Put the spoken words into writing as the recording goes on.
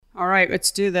All right,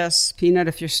 let's do this. Peanut,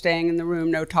 if you're staying in the room,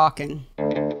 no talking.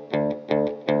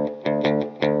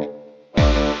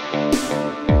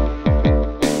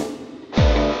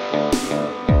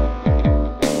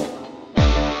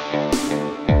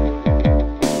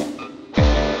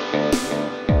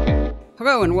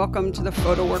 Hello and welcome to the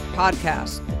Photo Work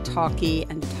Podcast, the talky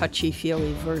and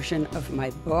touchy-feely version of my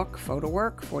book, Photo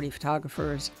Work, 40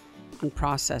 Photographers on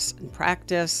Process and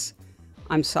Practice.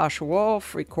 I'm Sasha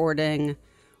Wolf, recording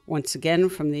once again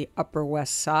from the Upper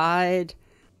West Side,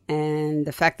 and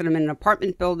the fact that I'm in an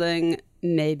apartment building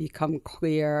may become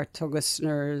clear to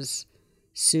listeners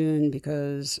soon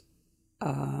because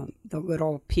the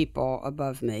little people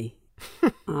above me,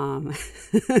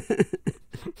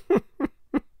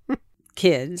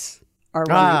 kids, are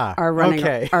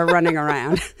running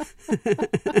around.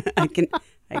 I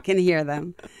can hear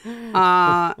them.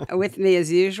 With me,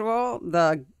 as usual,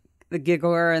 the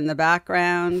giggler in the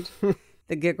background.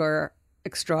 The giggler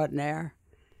extraordinaire,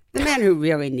 the man who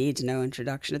really needs no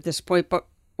introduction at this point, but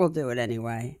we'll do it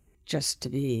anyway, just to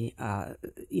be,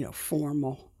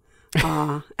 formal.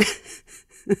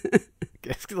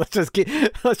 Let's just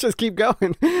keep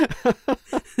going.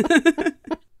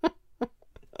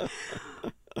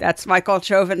 That's Michael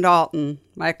Chovan-Dalton.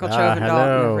 Michael Chovan-Dalton,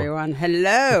 hello. Everyone.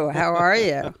 Hello, how are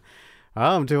you?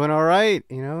 I'm doing all right.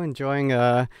 Enjoying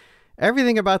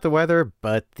everything about the weather,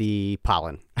 but the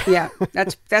pollen. Yeah,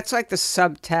 that's like the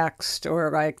subtext,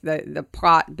 or like the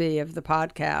plot B of the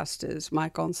podcast is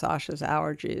Michael and Sasha's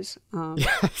allergies.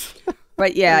 Yes.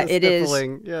 But yeah, the it is.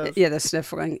 Yes. Yeah, the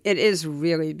sniffling. It is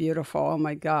really beautiful. Oh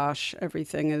my gosh,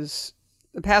 everything is.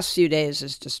 The past few days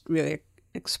has just really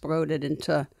exploded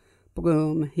into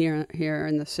bloom here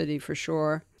in the city for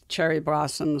sure. Cherry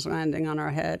blossoms landing on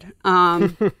our head.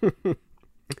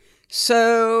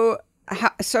 So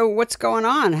what's going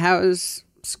on? How's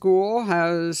school?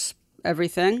 How's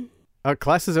everything?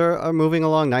 Classes are moving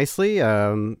along nicely.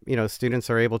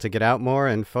 Students are able to get out more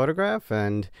and photograph,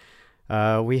 and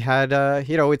we had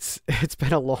it's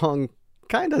been a long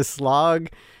kind of slog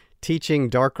teaching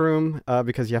darkroom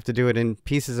because you have to do it in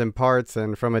pieces and parts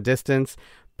and from a distance.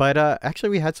 But actually,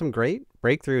 we had some great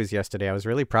breakthroughs yesterday. I was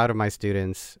really proud of my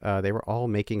students. They were all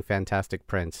making fantastic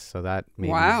prints, so that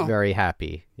made me very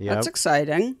happy. Yep. That's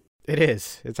exciting. It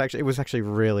is. It was actually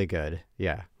really good.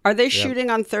 Yeah. Are they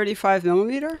shooting on 35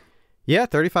 millimeter? Yeah,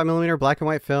 35 millimeter black and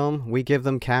white film. We give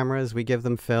them cameras. We give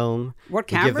them film. What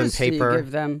cameras do you give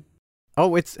them?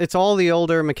 Oh, it's all the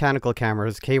older mechanical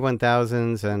cameras,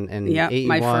 K1000s and A1s.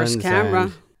 My first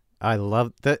camera. I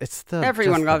love that.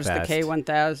 Everyone loves the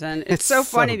K1000. It's so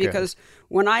funny because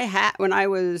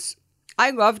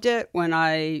I loved it when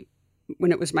it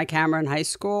was my camera in high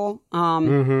school.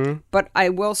 But I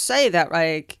will say that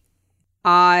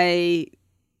we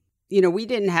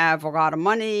didn't have a lot of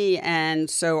money, and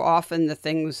so often the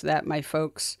things that my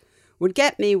folks would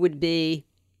get me would be,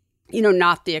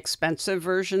 not the expensive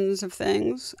versions of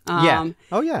things. Yeah.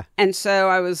 Oh yeah. And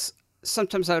so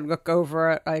sometimes I would look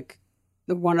over at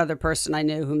the one other person I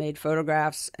knew who made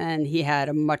photographs, and he had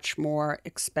a much more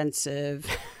expensive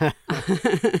the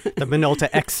Minolta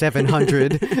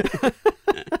X700.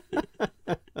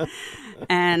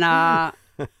 And I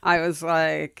was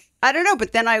like, I don't know,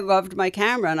 but then I loved my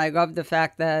camera, and I loved the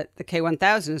fact that the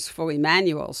K1000 is fully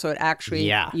manual, so it actually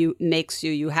you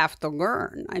have to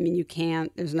learn. I mean,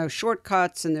 there's no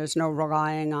shortcuts, and there's no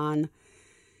relying on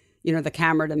the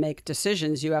camera to make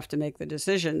decisions. You have to make the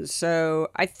decisions. So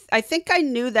I think I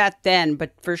knew that then,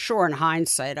 but for sure in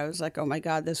hindsight, I was like, oh my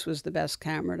God, this was the best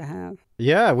camera to have.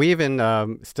 Yeah, we even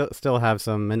still have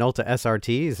some Minolta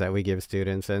SRTs that we give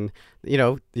students, and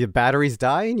the batteries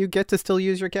die and you get to still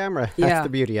use your camera. That's the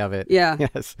beauty of it. Yeah.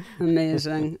 Yes.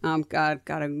 Amazing. God,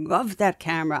 I love that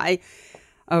camera. I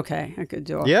could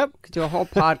do a whole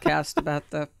podcast about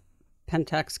the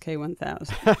Pentax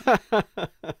K1000.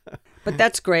 But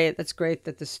that's great. That's great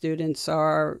that the students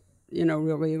are,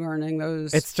 really learning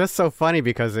those. It's just so funny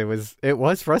because it was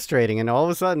frustrating, and all of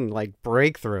a sudden,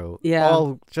 breakthrough. Yeah.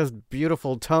 All just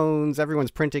beautiful tones. Everyone's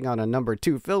printing on a number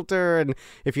 2 filter, and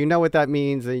if you know what that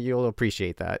means, then you'll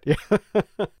appreciate that.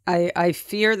 I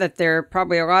fear that there are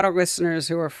probably a lot of listeners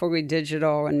who are fully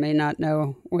digital and may not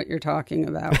know what you're talking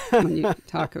about when you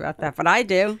talk about that. But I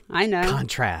do. I know.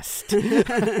 Contrast.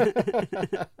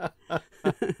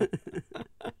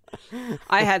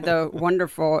 I had the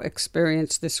wonderful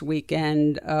experience this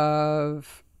weekend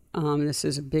of, this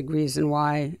is a big reason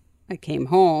why I came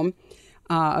home,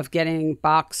 of getting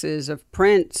boxes of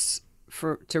prints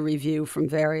to review from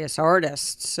various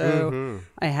artists. So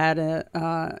I had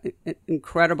an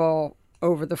incredible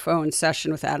over-the-phone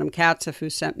session with Adam Katzif, who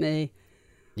sent me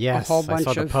Yes, whole I bunch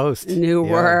saw the of post. new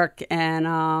Yeah. work,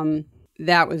 and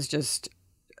that was just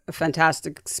a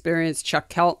fantastic experience. Chuck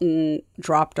Kelton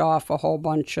dropped off a whole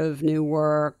bunch of new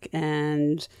work,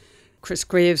 and Chris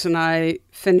Graves and I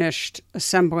finished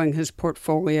assembling his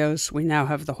portfolios. We now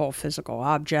have the whole physical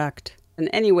object. And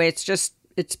anyway,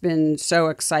 it's been so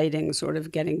exciting sort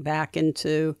of getting back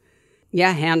into,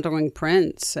 handling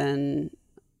prints and,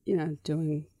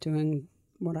 doing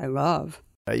what I love.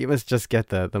 You must just get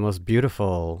the most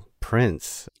beautiful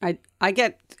prints. I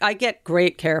get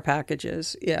great care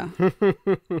packages. Yeah.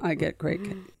 I get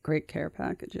great care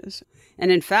packages.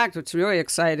 And in fact, what's really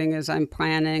exciting is I'm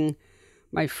planning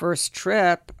my first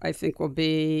trip. I think will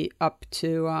be up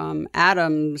to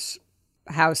Adam's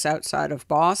house outside of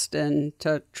Boston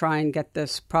to try and get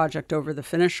this project over the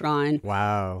finish line.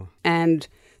 Wow. And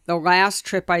the last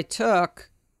trip I took,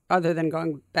 other than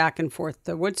going back and forth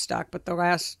to Woodstock, but the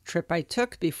last trip I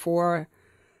took before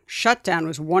shutdown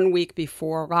was 1 week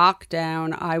before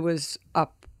lockdown. I was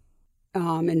up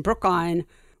in Brookline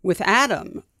with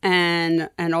Adam and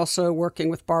also working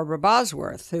with Barbara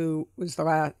Bosworth, who was the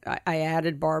last. I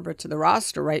added Barbara to the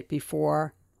roster right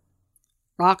before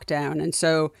lockdown. And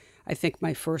so I think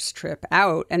my first trip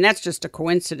out, and that's just a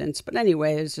coincidence, but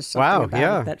anyway, it's just something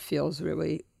about it that feels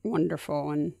really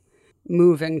wonderful and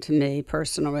moving to me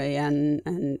personally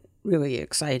and really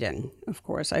exciting. Of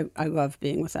course, I love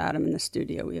being with Adam in the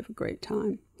studio. We have a great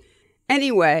time.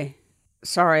 Anyway,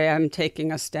 sorry, I'm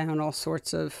taking us down all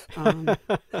sorts of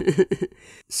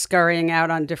scurrying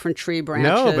out on different tree branches.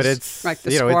 No, but it's like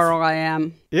the squirrel I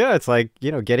am. Yeah, it's like,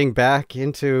 getting back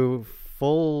into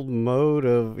full mode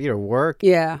of, work.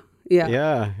 Yeah.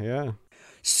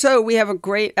 So we have a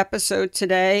great episode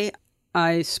today.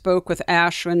 I spoke with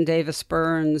Ashlyn Davis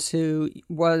Burns, who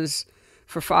was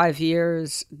for 5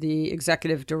 years the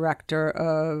executive director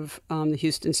of the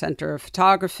Houston Center of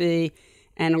Photography,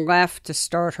 and left to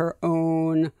start her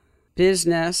own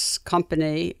business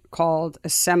company called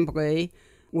Assembly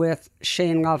with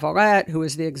Shane Lavalette, who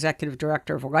is the executive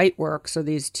director of Lightwork. So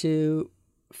these two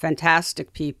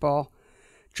fantastic people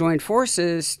joined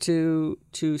forces to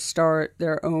start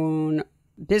their own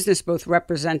business, both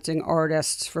representing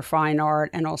artists for fine art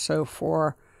and also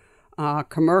for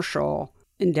commercial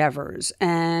endeavors.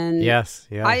 And yes,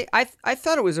 yeah. I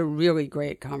thought it was a really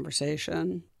great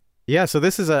conversation. Yeah, so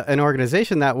this is an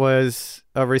organization that was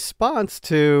a response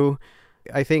to,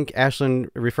 I think Ashlyn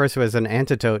refers to as an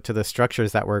antidote to the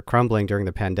structures that were crumbling during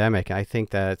the pandemic. I think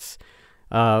that's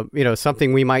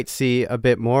something we might see a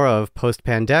bit more of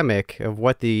post-pandemic, of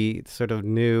what the sort of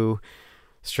new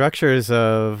structures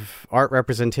of art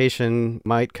representation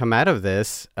might come out of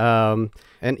this. And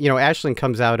Ashlyn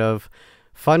comes out of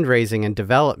fundraising and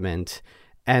development,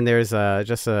 and there's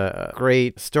just a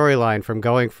great storyline from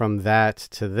going from that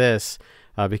to this,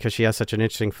 because she has such an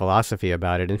interesting philosophy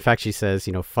about it. In fact, she says,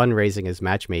 fundraising is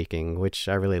matchmaking, which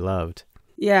I really loved.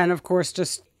 Yeah, and of course,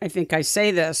 I think I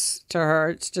say this to her,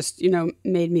 it's just,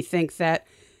 made me think that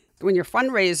when you're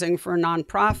fundraising for a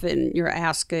nonprofit and you're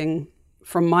asking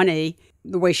for money,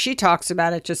 the way she talks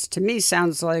about it just to me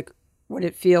sounds like what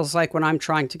it feels like when I'm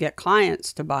trying to get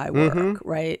clients to buy work,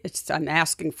 right? I'm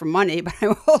asking for money, but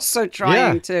I'm also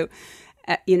trying to,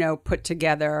 put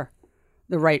together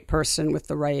the right person with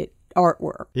the right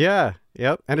artwork. Yeah,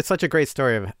 yep. And it's such a great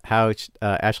story of how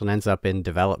Ashlyn ends up in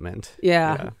development.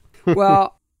 Yeah.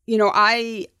 Well,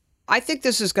 I think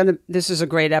this is a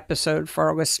great episode for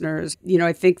our listeners.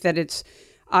 I think that it's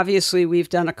obviously we've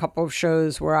done a couple of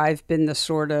shows where I've been the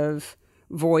sort of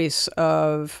voice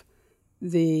of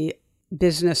the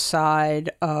business side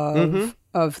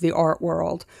of the art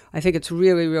world. I think it's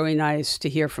really, really nice to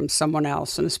hear from someone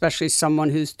else, and especially someone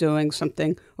who's doing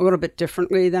something a little bit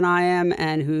differently than I am,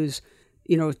 and who's,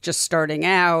 just starting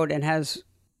out and has,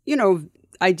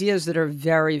 ideas that are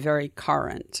very, very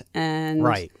current. And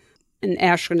right. And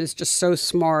Ashlyn is just so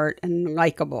smart and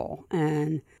likable.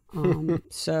 And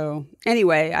so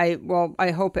anyway,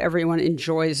 I hope everyone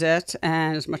enjoys it,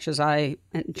 and as much as I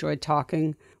enjoyed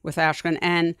talking with Ashlyn.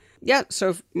 And yeah,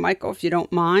 so Michael, if you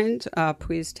don't mind,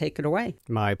 please take it away.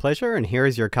 My pleasure. And here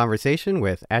is your conversation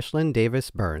with Ashlyn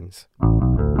Davis Burns.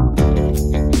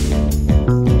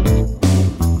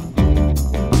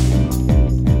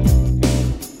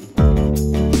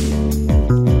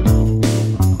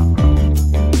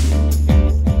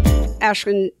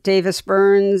 Ashlyn Davis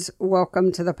Burns,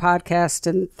 welcome to the podcast,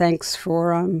 and thanks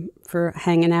for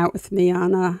hanging out with me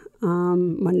on a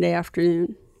Monday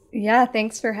afternoon. Yeah,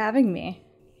 thanks for having me.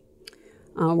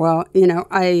 Well,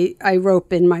 I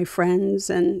rope in my friends,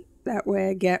 and that way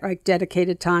I get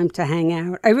dedicated time to hang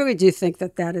out. I really do think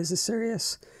that is a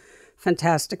serious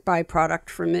fantastic byproduct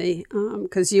for me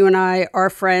because you and I are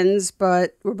friends,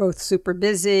 but we're both super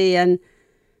busy and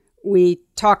we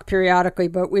talk periodically,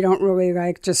 but we don't really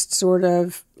just sort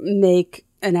of make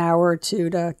an hour or two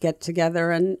to get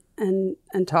together and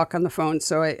talk on the phone.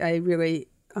 So I really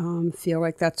feel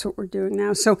like that's what we're doing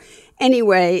now. So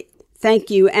anyway,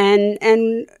 thank you.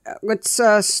 And let's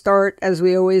start, as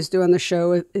we always do on the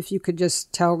show, if you could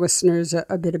just tell listeners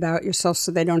a bit about yourself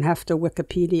so they don't have to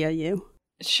Wikipedia you.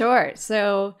 Sure.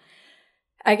 So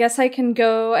I guess I can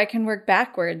work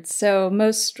backwards. So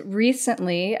most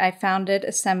recently, I founded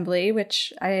Assembly,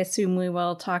 which I assume we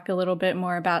will talk a little bit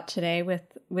more about today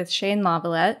with Shane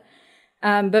Lavalette.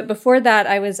 But before that,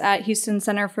 I was at Houston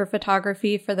Center for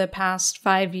Photography for the past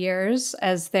 5 years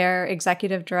as their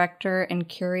executive director and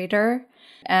curator.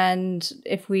 And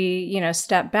if we,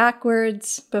 step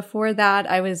backwards, before that,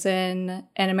 I was in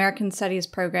an American Studies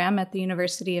program at the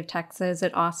University of Texas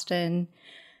at Austin,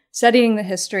 studying the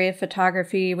history of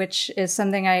photography, which is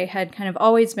something I had kind of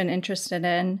always been interested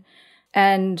in.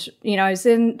 And,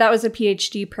 that was a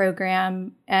PhD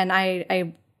program. And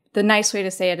the nice way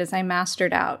to say it is I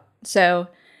mastered out. So,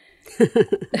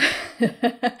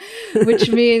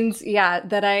 which means,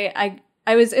 that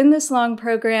I was in this long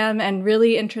program and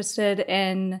really interested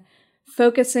in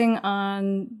focusing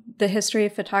on the history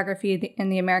of photography in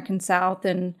the American South.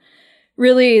 And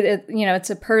really, it's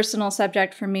a personal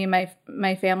subject for me.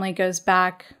 My family goes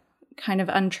back kind of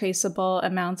untraceable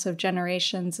amounts of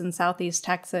generations in Southeast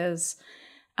Texas.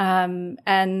 And,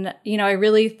 I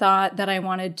really thought that I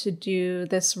wanted to do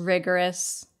this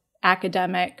rigorous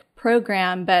academic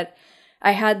program, but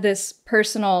I had this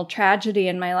personal tragedy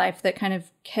in my life that kind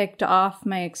of kicked off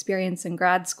my experience in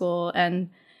grad school, and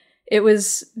it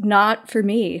was not for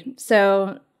me.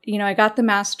 So, I got the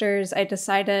master's. I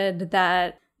decided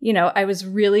that, I was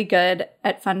really good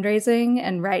at fundraising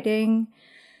and writing.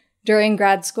 During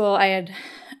grad school, I had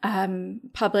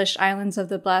published Islands of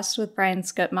the Blessed with Brian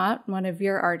Skutmott, one of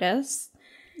your artists.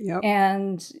 Yep.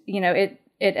 And, it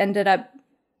ended up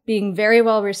being very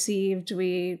well received.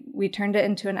 We turned it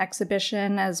into an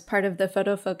exhibition as part of the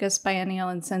Photo Focus Biennial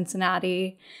in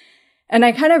Cincinnati. And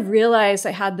I kind of realized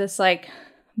I had this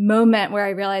moment where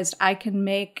I realized I can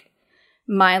make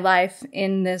my life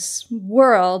in this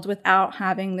world without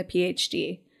having the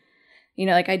PhD.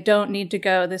 I don't need to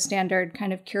go the standard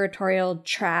kind of curatorial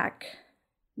track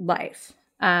life.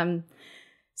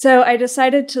 So I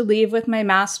decided to leave with my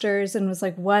master's and was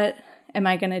like, what am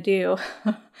I going to do?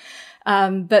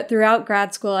 But throughout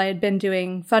grad school, I had been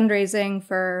doing fundraising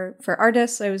for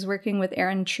artists. I was working with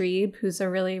Aaron Trieb, who's a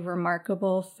really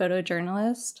remarkable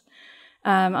photojournalist,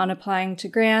 on applying to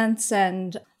grants.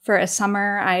 And for a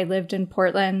summer, I lived in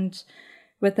Portland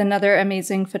with another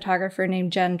amazing photographer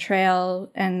named Jen Trail.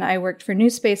 And I worked for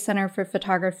New Space Center for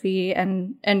Photography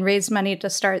and raised money to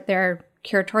start their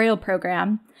curatorial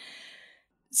program.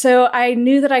 So I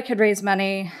knew that I could raise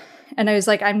money. And I was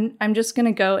like, I'm just going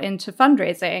to go into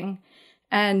fundraising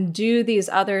and do these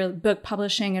other book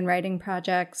publishing and writing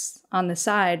projects on the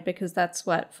side because that's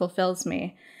what fulfills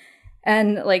me.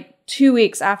 And 2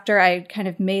 weeks after I kind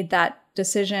of made that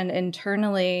decision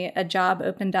internally, a job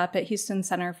opened up at Houston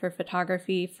Center for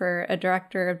Photography for a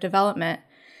director of development,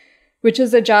 which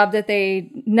is a job that they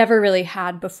never really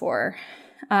had before.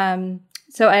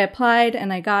 So I applied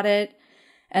and I got it.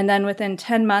 And then within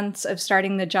 10 months of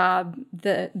starting the job,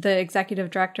 the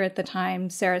executive director at the time,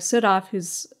 Sarah Sudoff,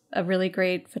 who's a really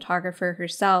great photographer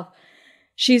herself,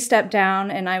 she stepped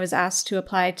down and I was asked to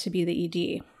apply to be the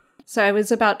ED. So I was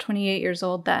about 28 years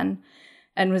old then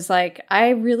and was like,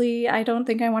 I don't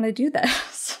think I want to do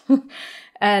this.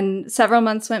 And several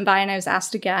months went by and I was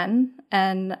asked again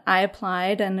and I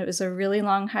applied, and it was a really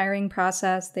long hiring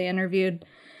process. They interviewed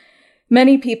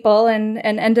many people and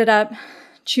ended up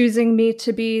choosing me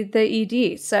to be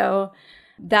the ED. So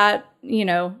that,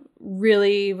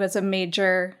 really was a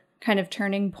major kind of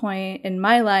turning point in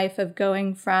my life of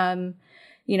going from,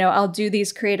 I'll do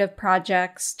these creative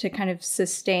projects to kind of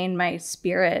sustain my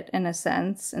spirit in a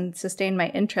sense and sustain my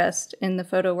interest in the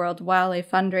photo world while I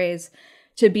fundraise,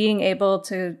 to being able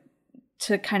to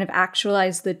kind of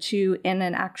actualize the two in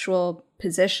an actual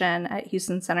position at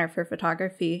Houston Center for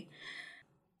Photography.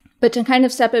 But to kind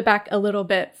of step it back a little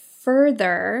bit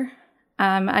further,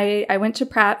 I went to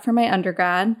Pratt for my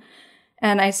undergrad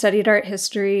and I studied art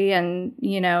history and,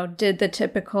 did the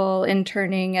typical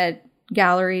interning at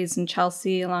galleries in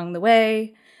Chelsea along the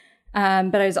way.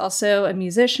 But I was also a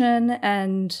musician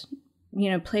and,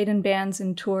 played in bands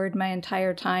and toured my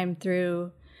entire time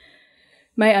through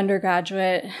my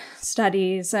undergraduate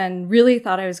studies and really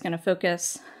thought I was going to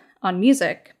focus on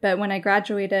music. But when I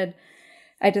graduated,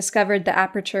 I discovered the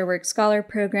Aperture Work Scholar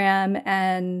program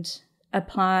and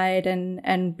applied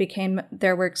and became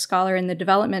their work scholar in the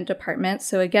development department.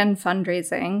 So again,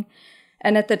 fundraising.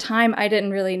 And at the time, I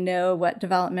didn't really know what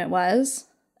development was.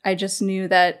 I just knew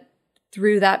that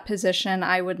through that position,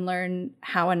 I would learn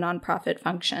how a nonprofit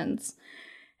functions.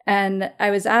 And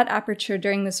I was at Aperture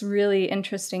during this really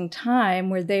interesting time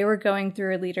where they were going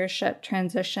through a leadership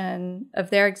transition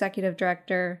of their executive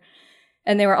director.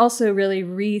 And they were also really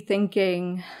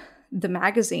rethinking the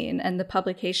magazine and the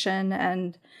publication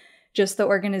and just the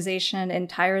organization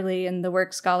entirely. And the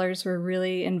work scholars were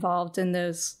really involved in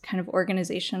those kind of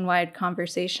organization-wide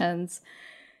conversations.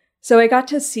 So I got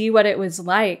to see what it was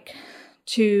like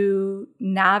to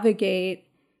navigate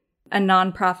a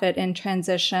nonprofit in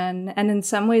transition. And in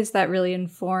some ways that really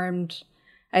informed,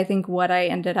 I think, what I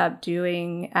ended up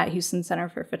doing at Houston Center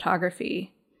for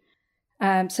Photography.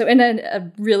 So in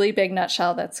a really big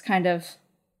nutshell, that's kind of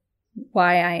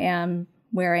why I am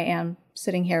where I am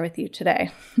sitting here with you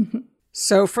today.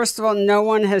 So first of all, no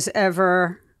one has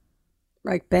ever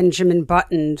like Benjamin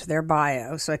buttoned their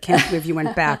bio. So I can't believe you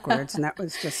went backwards. And that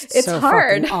was just it's so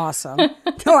hard. fucking awesome.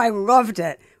 No, I loved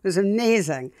it. It was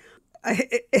amazing. I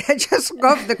just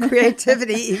loved the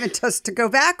creativity, even just to go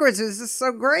backwards. It was just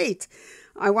so great.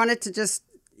 I wanted to just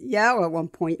yell at one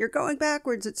point, "You're going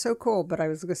backwards. It's so cool." But I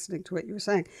was listening to what you were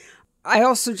saying. I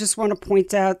also just want to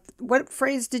point out, what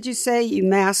phrase did you say you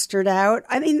mastered out?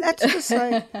 I mean, that's just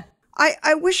like,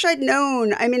 I wish I'd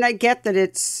known. I mean, I get that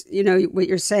it's, you know, what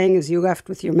you're saying is you left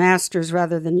with your master's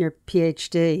rather than your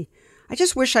PhD. I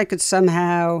just wish I could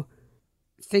somehow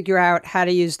figure out how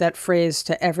to use that phrase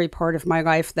to every part of my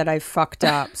life that I fucked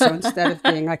up. So instead of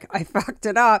being like, I fucked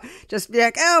it up, just be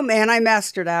like, oh man, I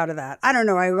mastered out of that. I don't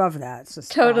know. I love that. It's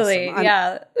just totally. awesome.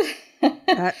 Yeah.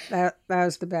 That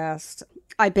was the best.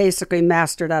 I basically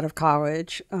mastered out of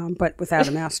college, but without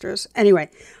a master's. Anyway,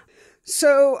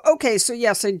 so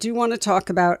yes, I do want to talk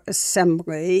about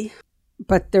assembly,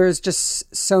 but there's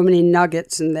just so many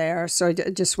nuggets in there. So I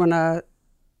just want to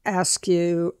ask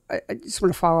you, I just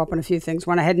want to follow up on a few things.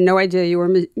 One, I had no idea you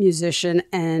were a musician,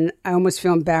 and I almost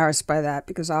feel embarrassed by that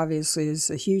because obviously it's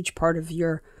a huge part of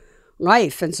your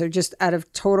life. And so just out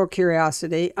of total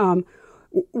curiosity,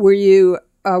 were you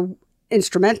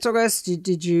instrumentalist?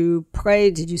 Did you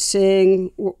play? Did you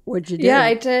sing? What did you do? Yeah,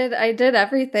 I did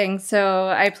everything. So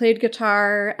I played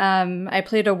guitar. I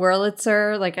played a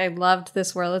Wurlitzer. Like, I loved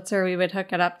this Wurlitzer. We would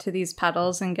hook it up to these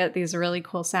pedals and get these really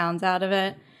cool sounds out of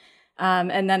it.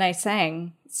 And then I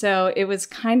sang. So it was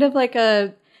kind of like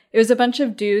it was a bunch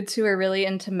of dudes who were really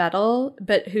into metal,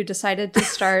 but who decided to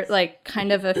start like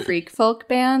kind of a freak folk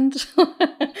band.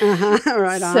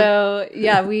 Right on. So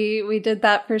yeah, we did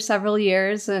that for several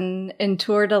years and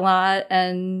toured a lot,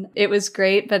 and it was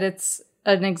great, but it's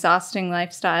an exhausting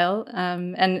lifestyle.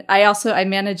 And I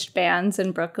managed bands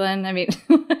in Brooklyn. I mean,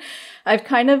 I've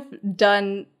kind of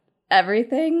done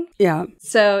everything. Yeah.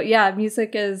 So yeah,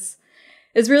 music is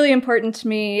really important to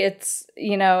me. It's,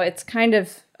 you know, it's kind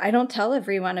of, I don't tell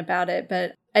everyone about it,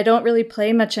 but I don't really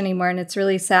play much anymore, and it's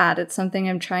really sad. It's something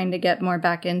I'm trying to get more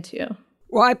back into.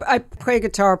 Well, I play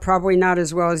guitar probably not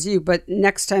as well as you, but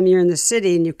next time you're in the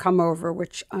city and you come over,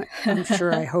 which I'm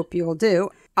sure I hope you'll do,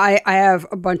 I have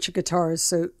a bunch of guitars,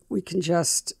 so we can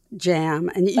just jam.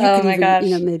 And you can even, gosh. you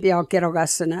know, maybe I'll get a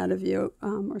lesson out of you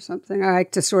or something. I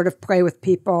like to sort of play with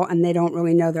people, and they don't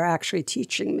really know they're actually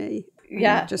teaching me.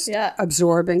 Yeah, just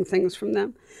absorbing things from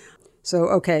them. So,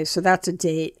 okay, so that's a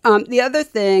date. The other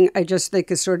thing I just think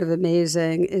is sort of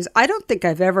amazing is I don't think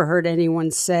I've ever heard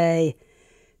anyone say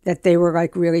that they were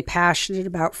like really passionate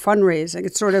about fundraising.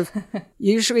 It's sort of,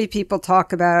 usually people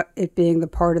talk about it being the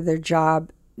part of their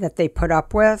job that they put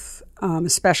up with,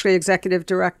 especially executive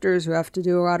directors who have to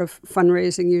do a lot of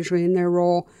fundraising usually in their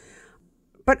role.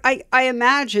 But I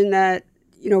imagine that,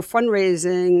 you know,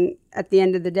 fundraising at the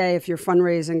end of the day, if you're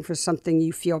fundraising for something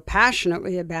you feel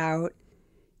passionately about,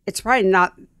 it's probably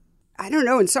not, I don't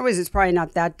know, in some ways it's probably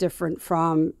not that different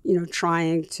from, you know,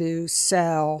 trying to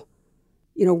sell,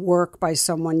 you know, work by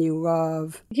someone you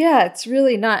love. Yeah, it's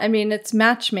really not. I mean, it's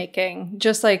matchmaking.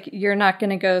 Just like you're not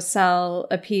going to go sell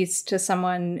a piece to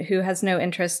someone who has no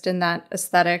interest in that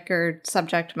aesthetic or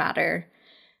subject matter.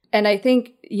 And I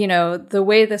think, you know, the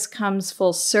way this comes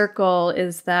full circle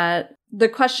is that the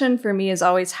question for me is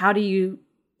always, how do you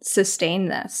sustain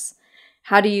this?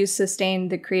 How do you sustain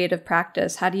the creative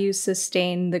practice? How do you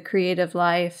sustain the creative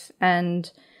life?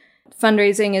 And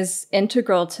fundraising is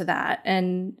integral to that.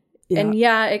 And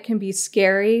yeah, it can be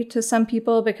scary to some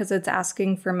people because it's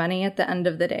asking for money at the end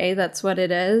of the day. That's what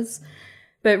it is.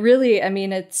 But really, I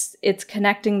mean, it's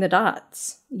connecting the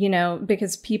dots, you know,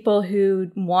 because people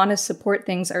who want to support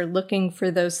things are looking for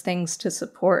those things to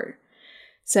support.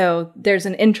 So there's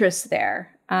an interest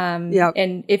there.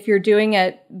 And if you're doing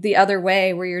it the other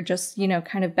way, where you're just, you know,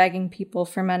 kind of begging people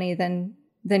for money, then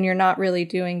you're not really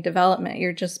doing development.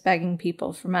 You're just begging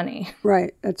people for money.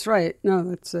 Right. That's right. No,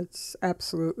 that's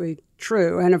absolutely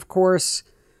true. And of course,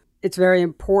 it's very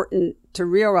important to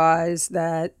realize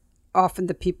that often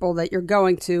the people that you're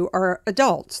going to are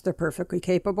adults. They're perfectly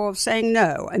capable of saying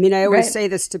no. I mean, I always say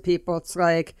this to people. It's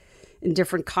like in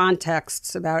different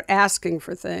contexts about asking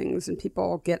for things, and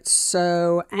people get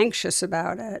so anxious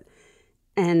about it.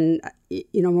 And,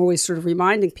 you know, I'm always sort of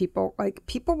reminding people, like,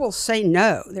 people will say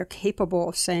no. They're capable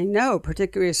of saying no,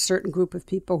 particularly a certain group of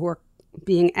people who are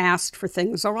being asked for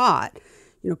things a lot.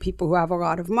 You know, people who have a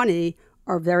lot of money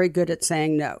are very good at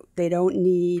saying no. They don't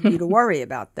need you to worry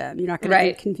about them. You're not going to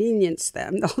inconvenience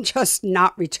them. They'll just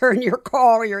not return your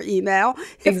call or your email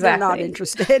if they're not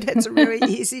interested. It's a really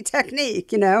easy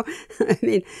technique, you know. I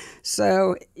mean,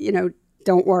 so, you know,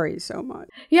 don't worry so much.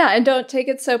 Yeah, and don't take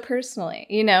it so personally,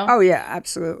 you know. Oh, yeah,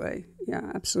 absolutely.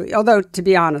 Yeah, absolutely. Although, to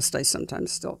be honest, I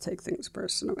sometimes still take things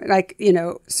personally. Like, you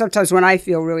know, sometimes when I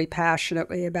feel really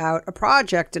passionately about a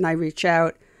project and I reach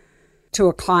out to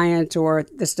a client, or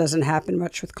this doesn't happen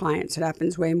much with clients, it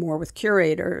happens way more with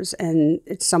curators, and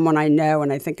it's someone I know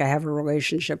and I think I have a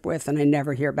relationship with, and I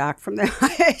never hear back from them.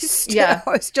 I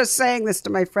was just saying this to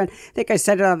my friend. I think I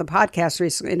said it on the podcast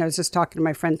recently, and I was just talking to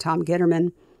my friend Tom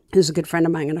Gitterman, who's a good friend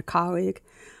of mine and a colleague,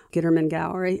 Gitterman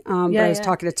Gallery. But I was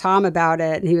talking to Tom about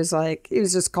it, and he was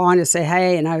just calling to say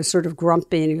hey, and I was sort of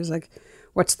grumpy, and he was like,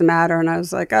 what's the matter? And I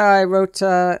was like, I wrote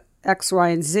X, Y,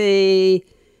 and Z,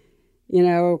 you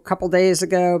know, a couple days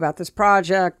ago about this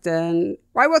project, and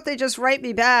why won't they just write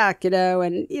me back, you know?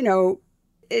 And, you know,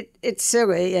 it's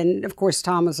silly. And of course,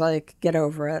 Tom was like, get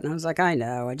over it. And I was like, I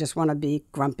know, I just want to be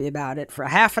grumpy about it for a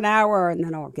half an hour and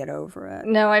then I'll get over it.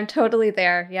 No, I'm totally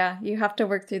there. Yeah. You have to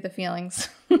work through the feelings.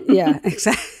 Yeah,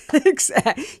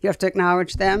 exactly. You have to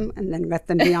acknowledge them and then let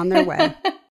them be on their way.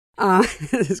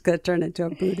 This is going to turn into a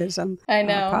Buddhism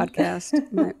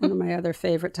podcast, one of my other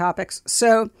favorite topics.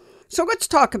 So let's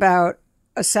talk about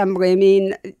assembly. I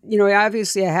mean, you know,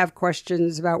 obviously I have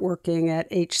questions about working at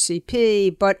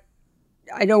HCP, but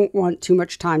I don't want too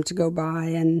much time to go by,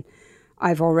 and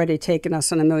I've already taken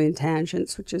us on a million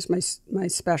tangents, which is my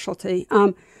specialty.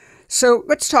 So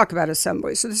let's talk about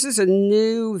assembly. So this is a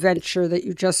new venture that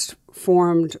you just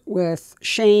formed with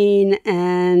Shane,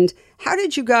 and how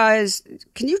did you guys,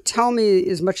 can you tell me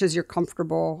as much as you're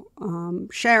comfortable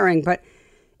sharing, but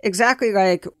exactly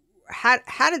like,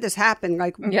 how did this happen?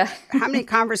 Like, how many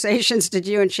conversations did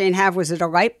you and Shane have? Was it a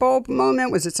light bulb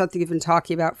moment? Was it something you've been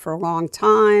talking about for a long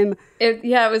time? It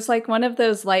was like one of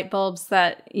those light bulbs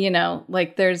that, you know,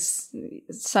 like there's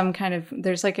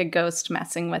like a ghost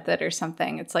messing with it or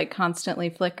something. It's like constantly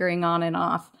flickering on and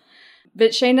off.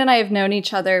 But Shane and I have known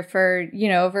each other for, you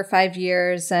know, over 5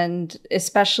 years, and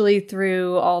especially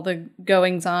through all the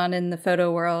goings on in the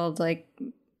photo world, like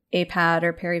APAD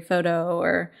or Perry Photo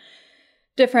or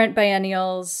different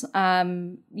biennials,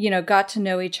 you know, got to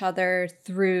know each other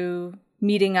through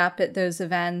meeting up at those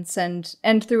events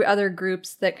and through other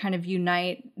groups that kind of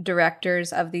unite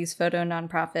directors of these photo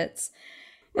nonprofits.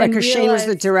 Right, because Shane was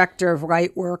the director of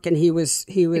Lightwork, and he was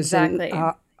exactly.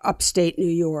 in upstate New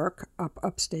York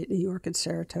in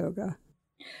Saratoga.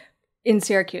 In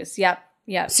Syracuse, yep.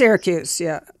 Syracuse,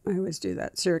 yeah. I always do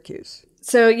that, Syracuse.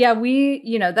 So, yeah, we,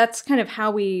 you know, that's kind of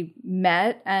how we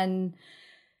met, and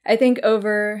I think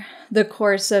over the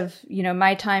course of, you know,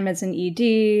 my time as an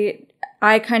ED,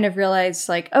 I kind of realized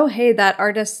like, oh, hey, that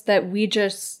artist that we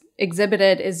just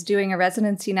exhibited is doing a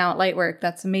residency now at Lightwork.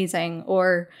 That's amazing.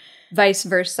 Or vice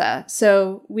versa.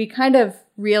 So we kind of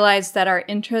realized that our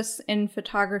interests in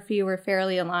photography were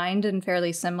fairly aligned and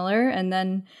fairly similar. And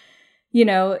then, you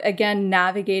know, again,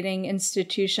 navigating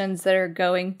institutions that are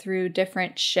going through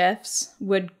different shifts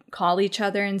would call each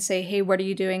other and say, hey, what are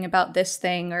you doing about this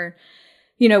thing? Or,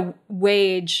 you know,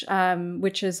 WAGE,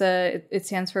 which is it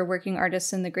stands for Working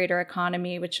Artists in the Greater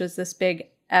Economy, which was this big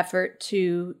effort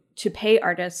to pay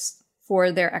artists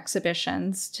for their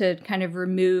exhibitions, to kind of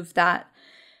remove that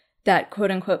quote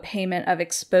unquote payment of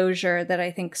exposure that I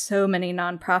think so many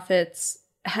nonprofits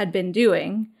had been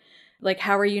doing. Like,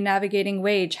 how are you navigating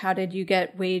WAGE? How did you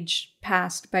get WAGE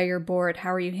passed by your board?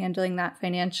 How are you handling that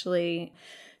financially?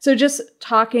 So just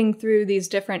talking through these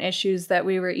different issues that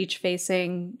we were each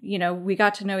facing, you know, we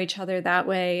got to know each other that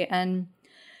way. And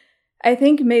I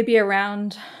think maybe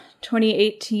around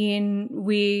 2018,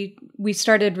 we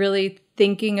started really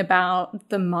thinking about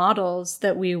the models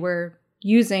that we were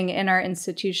using in our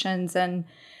institutions and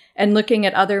looking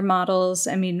at other models.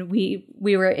 I mean, we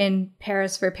were in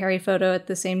Paris for Periphoto at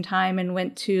the same time and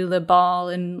went to Le Bal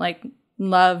and like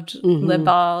loved Le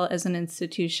Bal as an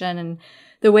institution and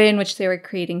the way in which they were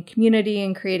creating community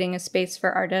and creating a space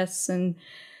for artists. And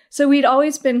so we'd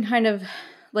always been kind of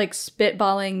like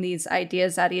spitballing these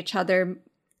ideas at each other,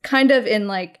 kind of in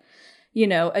like, you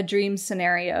know, a dream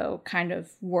scenario kind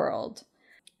of world.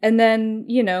 And then,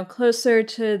 you know, closer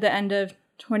to the end of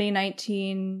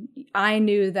 2019, I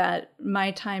knew that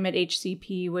my time at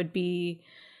HCP would be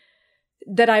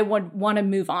that I would want to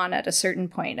move on at a certain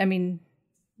point. I mean,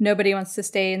 nobody wants to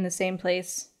stay in the same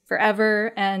place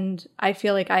forever. And I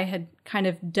feel like I had kind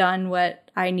of done what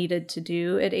I needed to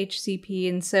do at HCP.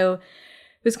 And so it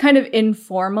was kind of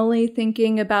informally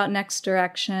thinking about next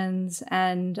directions.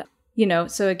 And, you know,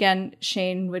 so again,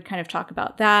 Shane would kind of talk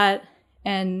about that.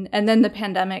 And then the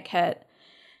pandemic hit.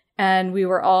 And we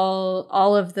were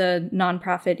all of the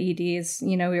nonprofit EDs,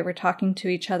 you know, we were talking to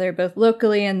each other both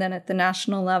locally and then at the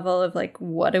national level of like,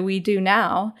 what do we do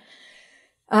now?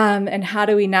 And how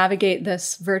do we navigate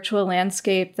this virtual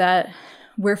landscape that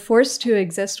we're forced to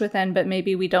exist within, but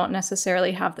maybe we don't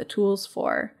necessarily have the tools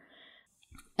for?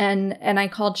 And I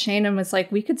called Shane and was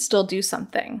like, we could still do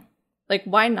something. Like,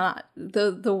 why not?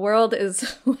 The world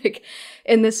is like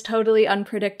in this totally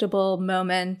unpredictable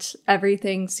moment.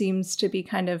 Everything seems to be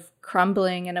kind of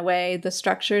crumbling in a way. The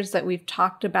structures that we've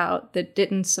talked about that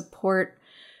didn't support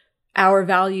our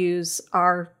values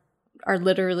are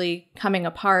literally coming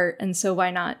apart. And so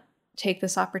why not take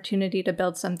this opportunity to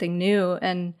build something new?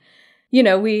 And, you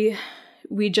know, we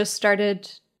just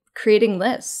started creating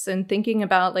lists and thinking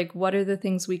about like, what are the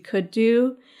things we could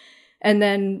do? And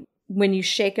then when you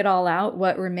shake it all out,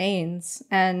 what remains?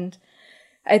 And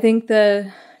I think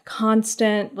the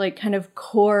constant, like, kind of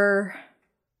core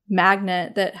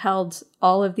magnet that held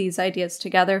all of these ideas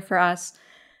together for us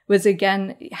was,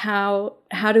 again, how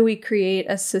do we create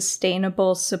a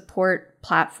sustainable support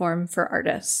platform for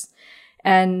artists?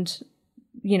 And,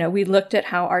 you know, we looked at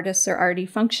how artists are already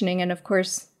functioning. And of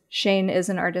course, Shane is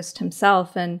an artist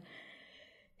himself. And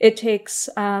it takes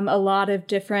a lot of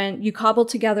different, you cobble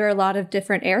together a lot of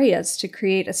different areas to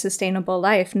create a sustainable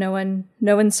life. No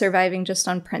one's surviving just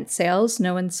on print sales.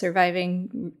 No one's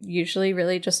surviving usually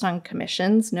really just on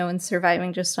commissions. No one's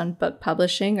surviving just on book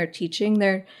publishing or teaching.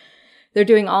 They're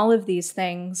doing all of these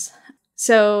things.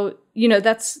 So, you know,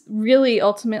 that's really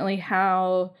ultimately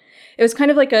how it was kind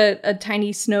of like a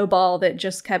tiny snowball that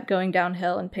just kept going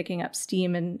downhill and picking up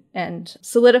steam and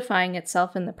solidifying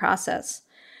itself in the process.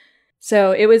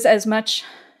 So it was as much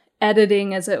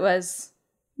editing as it was,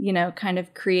 you know, kind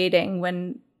of creating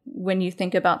when you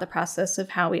think about the process of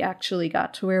how we actually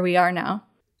got to where we are now.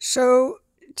 So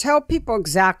tell people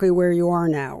exactly where you are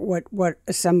now, what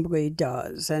Assembly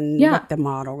does and what the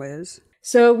model is.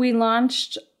 So we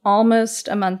launched almost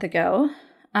a month ago.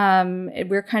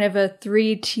 We're kind of a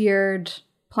 3-tiered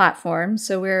platform.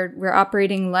 So we're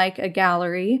operating like a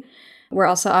gallery. We're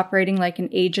also operating like an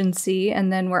agency,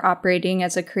 and then we're operating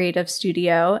as a creative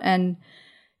studio. And,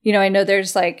 you know, I know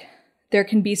there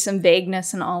can be some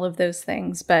vagueness in all of those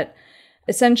things, but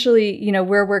essentially, you know,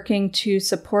 we're working to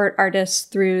support artists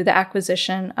through the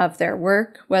acquisition of their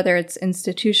work, whether it's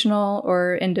institutional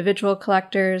or individual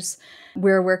collectors.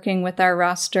 We're working with our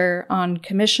roster on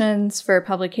commissions for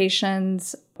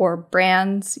publications or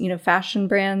brands, you know, fashion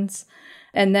brands.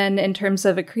 And then in terms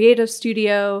of a creative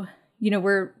studio, you know,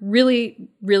 we're really,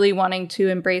 really wanting to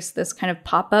embrace this kind of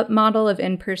pop-up model of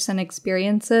in-person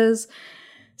experiences.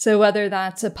 So whether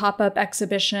that's a pop-up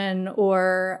exhibition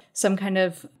or some kind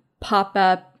of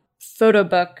pop-up photo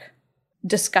book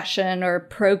discussion or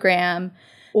program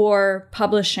or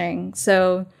publishing.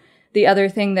 So the other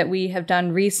thing that we have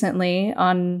done recently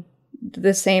on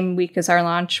the same week as our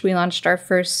launch, we launched our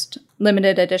first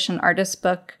limited edition artist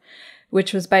book,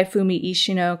 which was by Fumi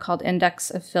Ishino, called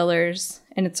Index of Fillers.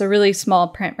 And it's a really small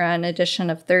print run edition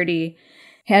of 30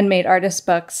 handmade artist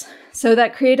books. So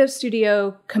that creative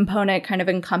studio component kind of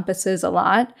encompasses a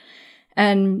lot.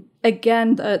 And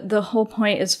again, the whole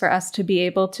point is for us to be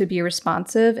able to be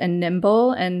responsive and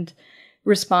nimble and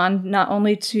respond not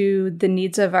only to the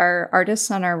needs of our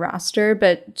artists on our roster,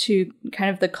 but to kind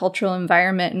of the cultural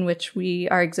environment in which we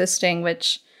are existing,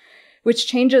 which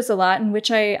changes a lot and which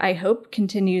I hope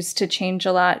continues to change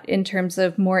a lot in terms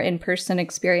of more in-person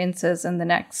experiences in the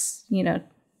next,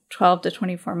 12 to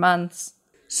 24 months.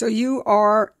 So you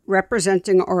are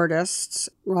representing artists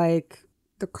like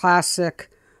the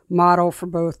classic model for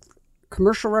both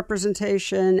commercial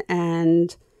representation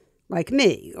and like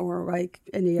me or like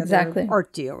any other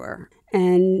art dealer.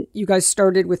 And you guys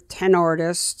started with 10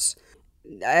 artists.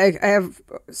 I have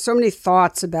so many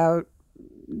thoughts about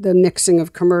the mixing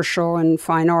of commercial and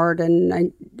fine art,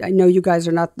 and I know you guys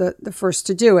are not the first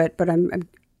to do it, but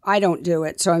I don't do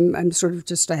it, so I'm sort of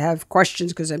just, I have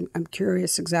questions because I'm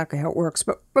curious exactly how it works.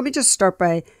 But let me just start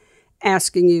by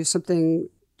asking you something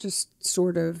just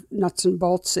sort of nuts and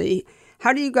boltsy.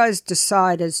 How do you guys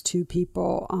decide as two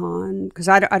people on, because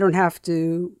I don't have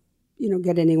to,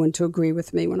 get anyone to agree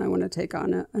with me when I want to take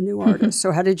on a new artist.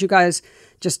 So how did you guys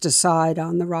just decide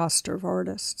on the roster of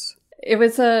artists? It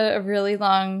was a really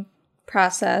long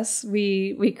process.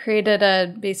 We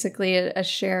created basically a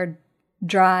shared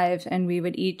drive, and we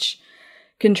would each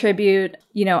contribute,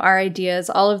 our ideas.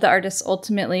 All of the artists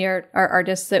ultimately are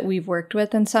artists that we've worked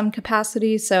with in some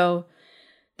capacity. So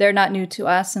they're not new to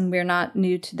us and we're not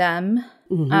new to them.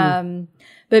 Mm-hmm.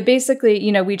 But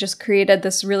basically, we just created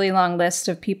this really long list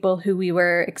of people who we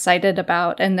were excited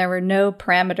about, and there were no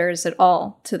parameters at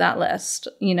all to that list.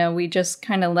 We just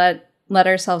kind of let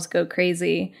ourselves go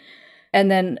crazy. And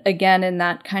then again, in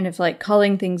that kind of like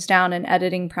culling things down and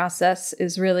editing process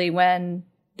is really when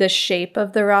the shape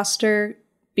of the roster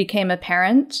became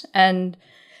apparent. And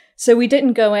so we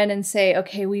didn't go in and say,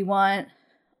 okay, we want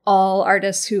all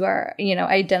artists who are,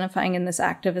 identifying in this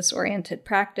activist-oriented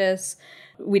practice.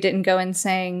 We didn't go in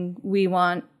saying we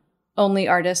want only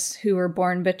artists who were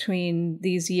born between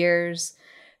these years.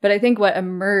 But I think what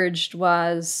emerged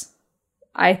was,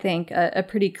 a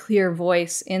pretty clear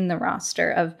voice in the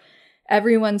roster of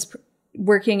everyone's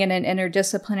working in an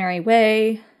interdisciplinary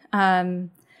way.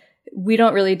 We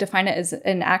don't really define it as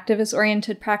an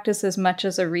activist-oriented practice as much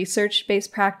as a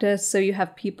research-based practice. So you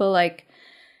have people like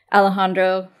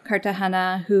Alejandro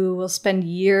Cartagena who will spend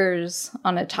years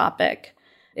on a topic.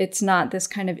 It's not this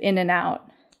kind of in and out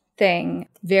thing,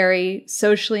 very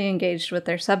socially engaged with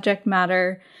their subject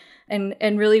matter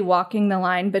and really walking the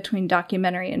line between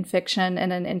documentary and fiction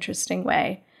in an interesting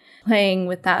way, playing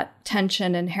with that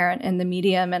tension inherent in the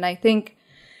medium. And I think,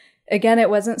 again, it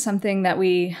wasn't something that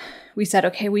we said,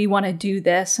 okay, we want to do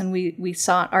this, and we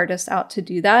sought artists out to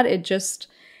do that. It just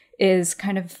is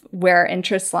kind of where our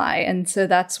interests lie. And so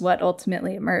that's what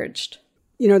ultimately emerged.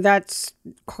 That's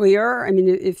clear. I mean,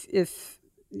 if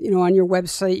on your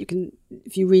website,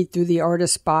 if you read through the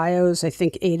artist bios, I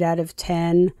think 8 out of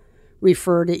 10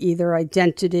 refer to either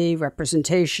identity,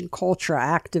 representation, culture,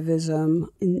 activism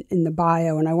in the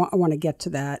bio. And I want to get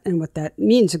to that and what that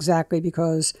means exactly,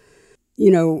 because,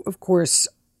 of course,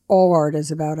 all art is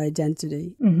about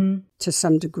identity to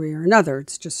some degree or another.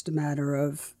 It's just a matter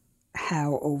of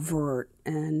how overt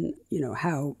and,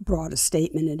 how broad a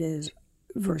statement it is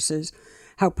versus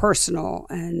how personal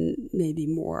and maybe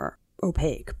more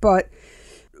opaque. But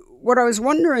what I was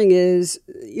wondering is,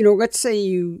 let's say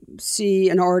you see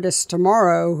an artist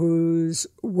tomorrow whose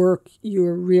work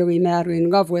you're really madly in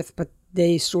love with, but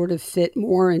they sort of fit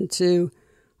more into,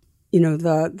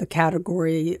 the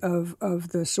category of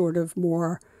the sort of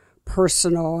more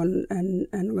personal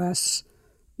and less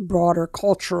broader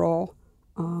cultural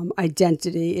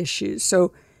identity issues.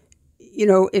 So,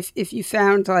 if you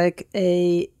found like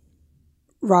a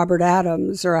Robert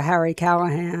Adams or a Harry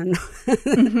Callahan,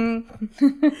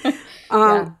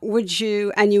 would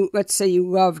you, let's say you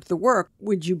loved the work,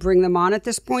 would you bring them on at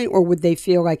this point, or would they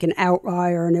feel like an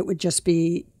outlier and it would just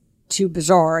be too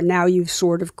bizarre? Now you've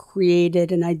sort of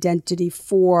created an identity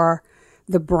for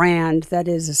the brand that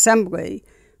is Assembly,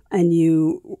 and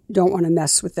you don't want to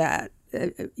mess with that.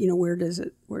 Where does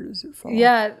it fall?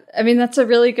 Yeah, I mean, that's a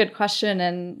really good question.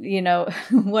 And,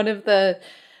 one of the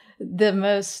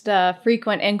most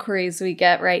frequent inquiries we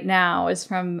get right now is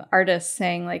from artists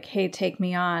saying like, hey, take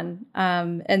me on.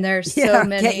 And there's so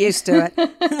many. Get used to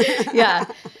it. Yeah.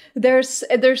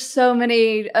 There's so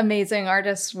many amazing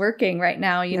artists working right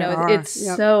now. It's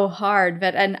so hard.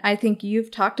 And I think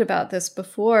you've talked about this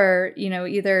before,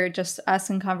 either just us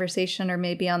in conversation or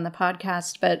maybe on the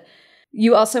podcast, but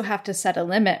you also have to set a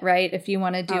limit, right? If you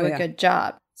want to do a good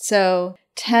job. So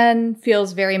 10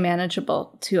 feels very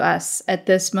manageable to us at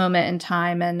this moment in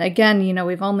time. And again,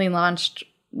 we've only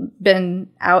been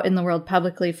out in the world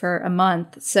publicly for a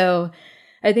month. So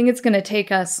I think it's going to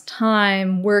take us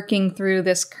time working through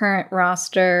this current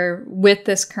roster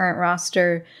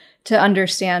to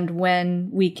understand when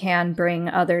we can bring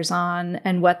others on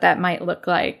and what that might look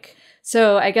like.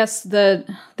 So I guess the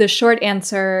short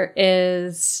answer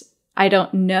is I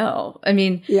don't know. I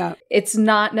mean, It's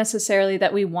not necessarily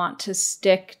that we want to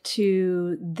stick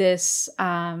to this,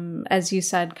 as you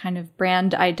said, kind of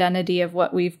brand identity of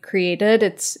what we've created.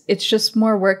 It's just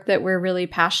more work that we're really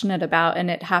passionate about, and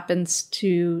it happens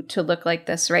to look like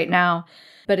this right now.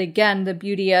 But again, the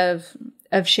beauty of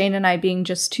Shane and I being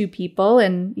just two people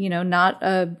and, not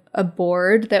a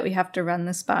board that we have to run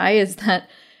this by, is that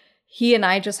he and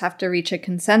I just have to reach a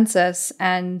consensus.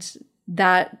 And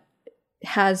that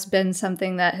has been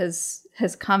something that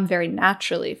has come very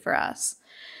naturally for us.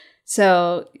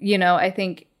 So, I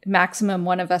think maximum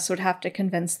one of us would have to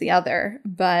convince the other.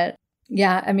 But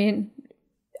yeah, I mean,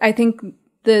 I think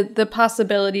the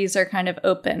possibilities are kind of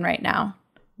open right now.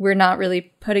 We're not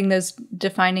really putting those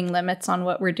defining limits on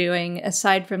what we're doing,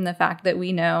 aside from the fact that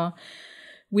we know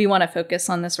we want to focus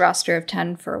on this roster of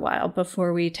 10 for a while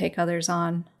before we take others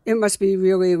on. It must be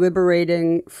really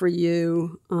liberating for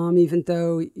you, even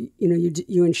though,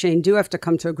 you and Shane do have to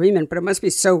come to agreement, but it must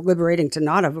be so liberating to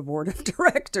not have a board of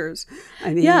directors.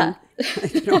 I mean, yeah. I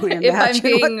can only imagine. If I'm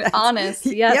being honest,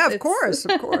 yes. Yeah, of course.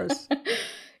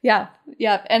 Yeah.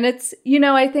 And it's,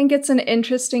 I think it's an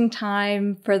interesting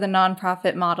time for the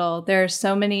nonprofit model. There are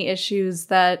so many issues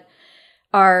that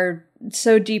are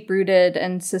so deep-rooted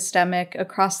and systemic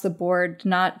across the board,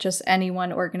 not just any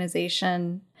one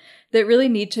organization, that really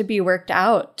need to be worked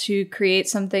out to create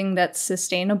something that's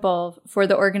sustainable for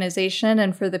the organization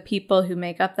and for the people who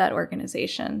make up that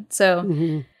organization.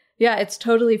 So yeah, it's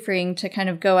totally freeing to kind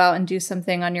of go out and do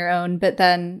something on your own, but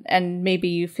then, and maybe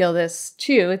you feel this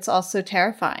too, it's also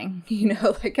terrifying,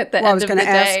 like at the end of the day. I was going to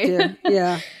ask you,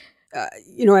 yeah.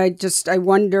 I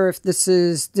wonder if this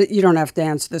is, you don't have to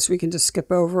answer this, we can just skip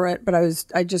over it, but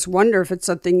I just wonder if it's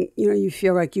something, you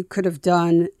feel like you could have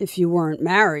done if you weren't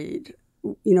married,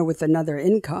 with another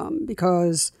income,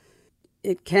 because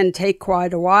it can take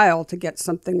quite a while to get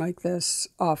something like this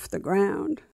off the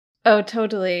ground. Oh,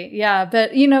 totally. Yeah.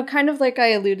 But, kind of like I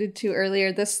alluded to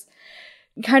earlier, this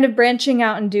kind of branching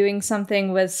out and doing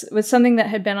something was something that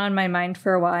had been on my mind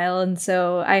for a while. And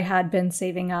so I had been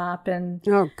saving up and...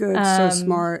 Oh, good. So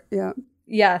smart. Yeah.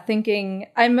 Yeah. Thinking,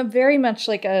 I'm a very much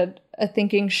like a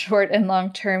thinking short and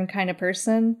long-term kind of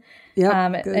person.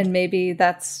 Yeah. And maybe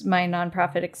that's my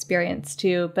nonprofit experience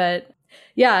too. But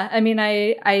yeah, I mean,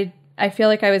 I feel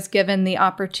like I was given the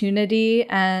opportunity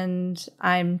and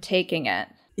I'm taking it.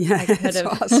 Yeah, that's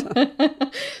awesome.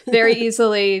 Very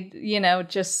easily,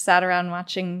 just sat around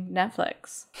watching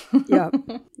Netflix. Yeah.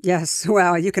 Yes.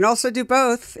 Well, you can also do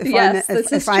both.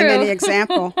 If I'm any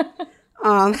example.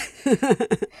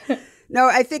 No,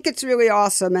 I think it's really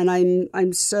awesome, and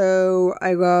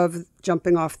I love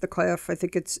jumping off the cliff. I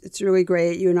think it's really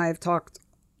great. You and I have talked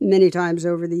many times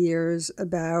over the years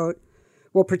about,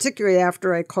 well, particularly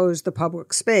after I closed the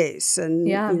public space,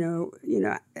 and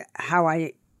how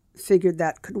I figured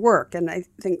that could work. And I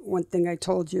think one thing I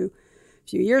told you a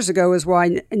few years ago is why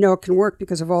I know it can work,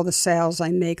 because of all the sales I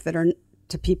make that are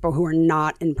to people who are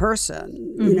not in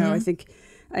person. Mm-hmm. I think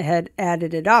I had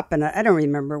added it up, and I don't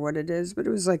remember what it is, but it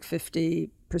was like 50%,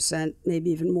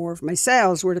 maybe even more of my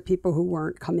sales were to people who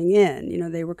weren't coming in.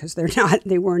 They were, because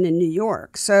they weren't in New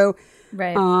York. So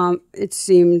right. It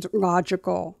seemed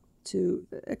logical to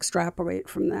extrapolate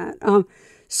from that.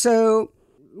 So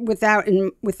with that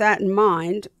in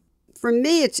mind, for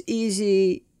me, it's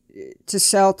easy to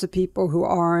sell to people who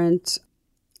aren't,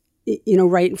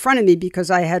 right in front of me,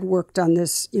 because I had worked on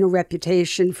this,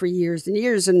 reputation for years and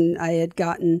years, and I had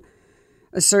gotten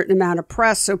a certain amount of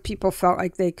press, so people felt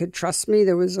like they could trust me.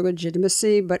 There was a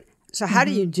legitimacy. But so how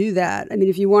do you do that? I mean,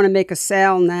 if you want to make a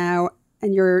sale now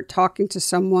and you're talking to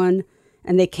someone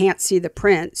and they can't see the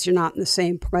prints, you're not in the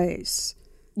same place.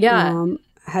 Yeah.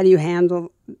 How do you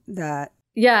handle that?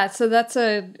 Yeah, so that's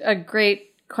a great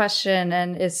question,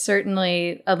 and is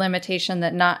certainly a limitation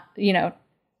that not,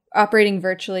 operating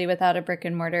virtually without a brick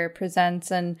and mortar presents.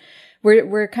 And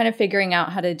we're kind of figuring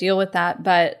out how to deal with that.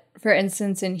 But for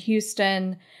instance, in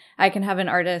Houston, I can have an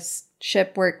artist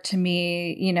ship work to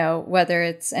me, whether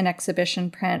it's an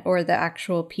exhibition print or the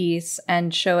actual piece,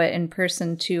 and show it in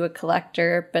person to a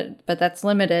collector. But that's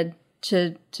limited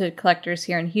to collectors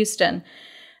here in Houston.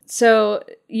 So,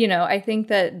 I think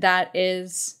that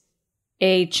is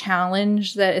a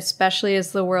challenge that, especially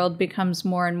as the world becomes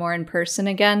more and more in person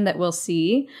again, that we'll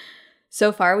see.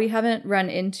 So far, we haven't run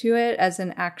into it as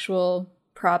an actual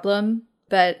problem,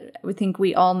 but we think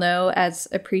we all know as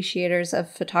appreciators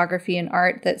of photography and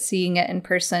art that seeing it in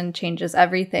person changes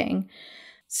everything.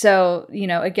 So,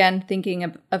 again, thinking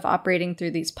of operating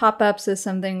through these pop-ups is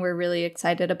something we're really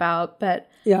excited about. But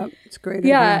yeah, it's great.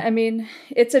 Yeah, idea. I mean,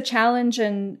 it's a challenge.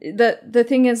 And the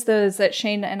thing is, though, is that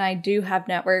Shane and I do have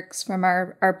networks from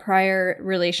our prior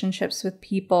relationships with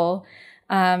people.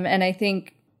 And I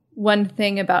think one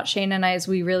thing about Shane and I is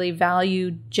we really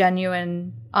value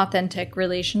genuine, authentic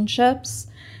relationships.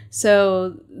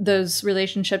 So those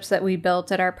relationships that we built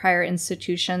at our prior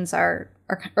institutions are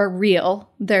real.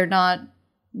 They're not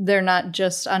they're not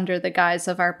just under the guise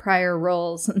of our prior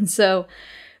roles. And so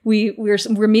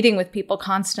we're meeting with people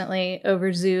constantly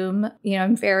over Zoom.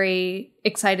 I'm very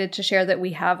excited to share that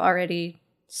we have already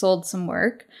sold some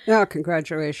work. Yeah,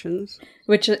 congratulations.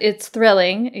 Which it's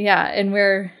thrilling. Yeah. And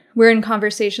we're in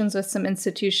conversations with some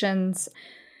institutions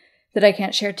that I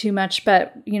can't share too much,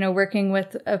 but, working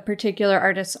with a particular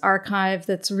artist's archive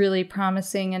that's really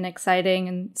promising and exciting.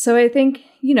 And so I think,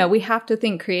 we have to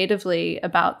think creatively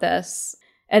about this.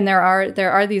 And there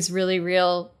are these really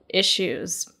real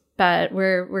issues, but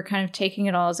we're kind of taking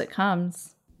it all as it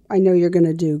comes. I know you're going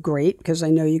to do great because I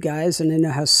know you guys and I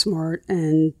know how smart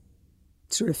and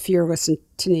sort of fearless and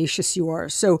tenacious you are.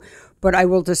 So, but I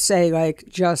will just say,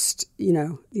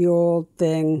 the old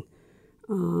thing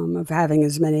of having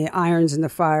as many irons in the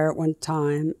fire at one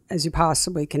time as you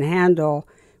possibly can handle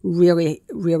really,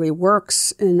 really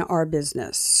works in our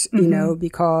business,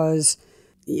 because,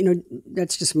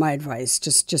 that's just my advice.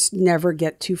 Just never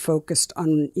get too focused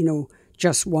on,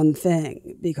 just one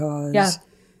thing because,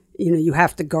 you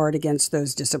have to guard against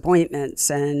those disappointments.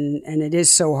 And it is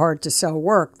so hard to sell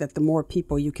work that the more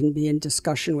people you can be in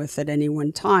discussion with at any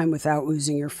one time without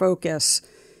losing your focus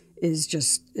is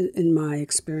just, in my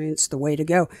experience, the way to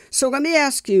go. So let me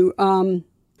ask you,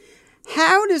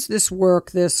 how does this work,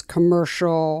 this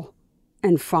commercial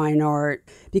and fine art?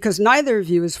 Because neither of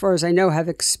you, as far as I know, have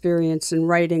experience in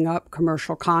writing up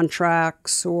commercial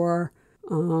contracts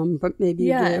but maybe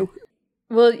you do.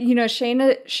 Well,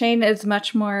 Shane is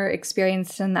much more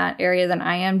experienced in that area than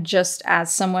I am, just as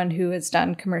someone who has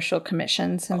done commercial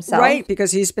commissions himself. Right,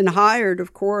 because he's been hired,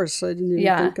 of course. I didn't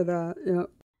even think of that.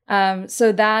 Yeah.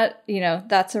 So that,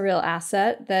 that's a real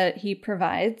asset that he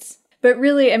provides. But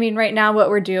really, right now what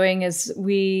we're doing is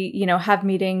we, have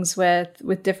meetings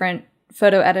with different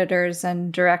photo editors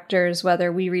and directors,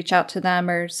 whether we reach out to them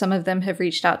or some of them have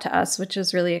reached out to us, which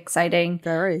is really exciting.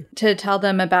 Very. To tell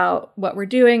them about what we're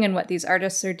doing and what these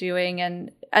artists are doing. And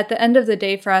at the end of the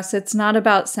day for us, it's not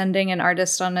about sending an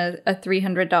artist on a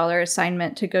 $300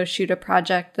 assignment to go shoot a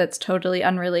project that's totally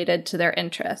unrelated to their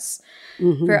interests.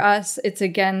 Mm-hmm. For us, it's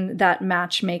again that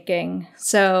matchmaking.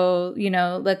 So,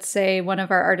 let's say one of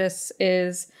our artists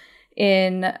is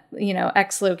in,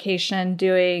 X location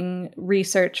doing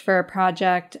research for a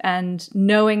project and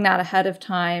knowing that ahead of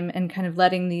time and kind of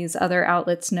letting these other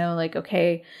outlets know, like,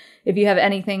 okay, if you have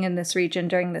anything in this region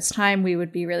during this time, we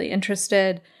would be really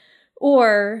interested.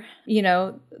 Or,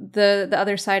 the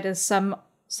other side is some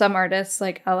artists,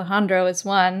 like Alejandro is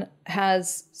one,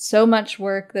 has so much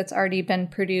work that's already been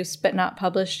produced but not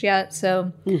published yet.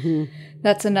 So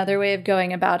that's another way of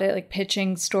going about it, like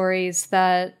pitching stories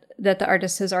that the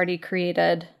artist has already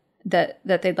created that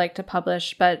they'd like to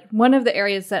publish. But one of the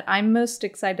areas that I'm most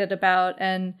excited about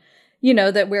and,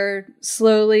 that we're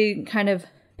slowly kind of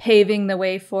paving the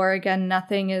way for, again,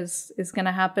 nothing is going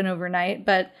to happen overnight,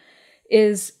 but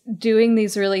is doing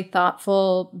these really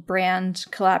thoughtful brand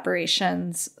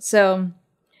collaborations. So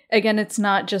again, it's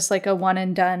not just like a one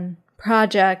and done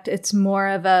project. It's more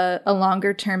of a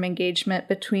longer term engagement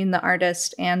between the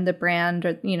artist and the brand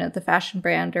or, the fashion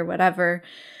brand or whatever,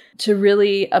 to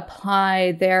really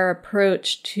apply their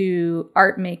approach to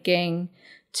art making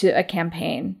to a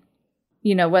campaign,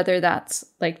 whether that's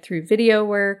like through video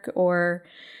work or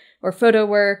photo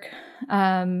work.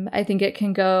 I think it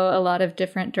can go a lot of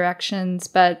different directions,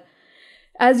 but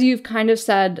as you've kind of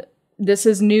said, this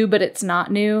is new, but it's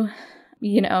not new.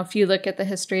 If you look at the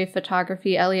history of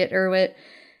photography, Elliott Erwitt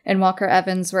and Walker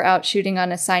Evans were out shooting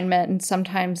on assignment, and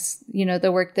sometimes,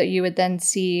 the work that you would then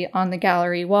see on the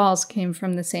gallery walls came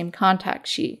from the same contact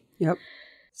sheet. Yep.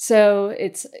 So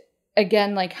it's,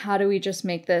 again, like, how do we just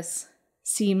make this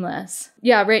seamless?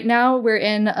 Yeah, right now we're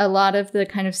in a lot of the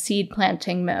kind of seed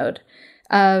planting mode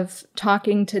of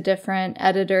talking to different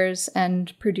editors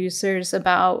and producers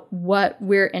about what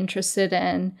we're interested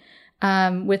in,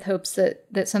 with hopes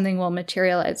that something will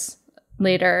materialize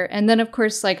later. And then, of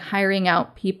course, like hiring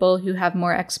out people who have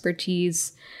more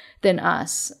expertise than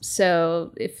us.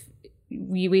 So if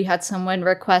we had someone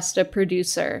request a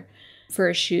producer for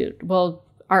a shoot, well,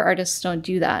 our artists don't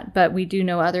do that, but we do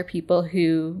know other people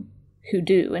who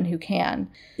do and who can.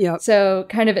 Yeah. So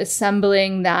kind of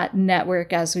assembling that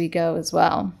network as we go as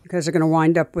well. You guys are going to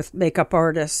wind up with makeup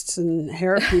artists and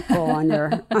hair people on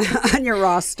your on your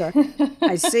roster.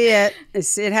 I see it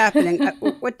happening.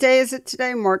 What day is it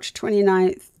today? March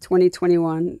 29th,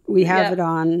 2021. We have it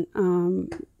on.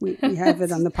 We have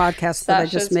it on the podcast that I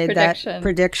just made that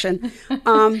prediction.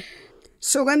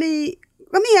 So let me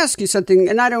ask you something,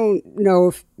 and I don't know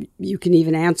if you can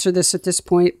even answer this at this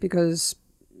point because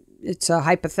it's a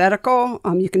hypothetical.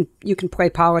 You can play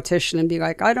politician and be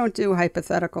like, I don't do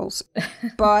hypotheticals.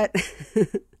 But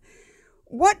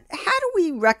how do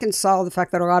we reconcile the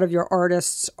fact that a lot of your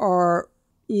artists are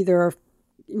either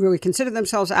really consider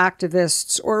themselves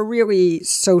activists or really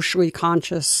socially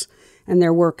conscious, and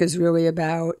their work is really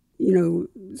about,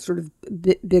 sort of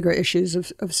bigger issues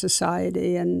of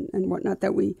society and whatnot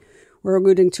that we were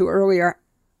alluding to earlier?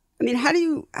 I mean,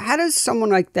 how does someone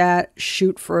like that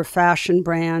shoot for a fashion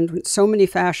brand when so many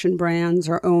fashion brands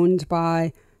are owned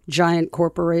by giant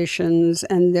corporations,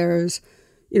 and there's,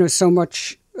 so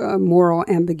much moral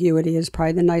ambiguity is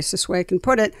probably the nicest way I can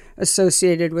put it,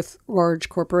 associated with large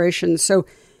corporations. So,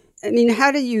 I mean,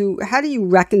 how do you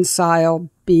reconcile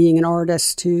being an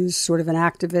artist who's sort of an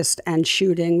activist and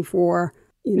shooting for,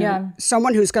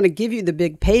 someone who's going to give you the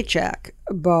big paycheck,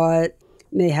 but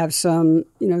may have some,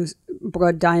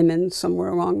 blood diamonds somewhere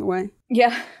along the way?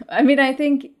 Yeah. I mean, I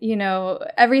think,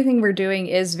 everything we're doing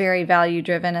is very value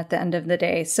driven at the end of the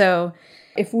day. So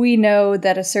if we know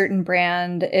that a certain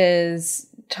brand is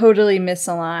totally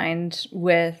misaligned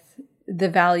with the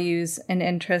values and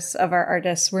interests of our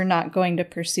artists, we're not going to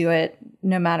pursue it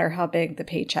no matter how big the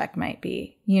paycheck might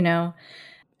be,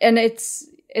 And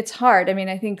it's hard. I mean,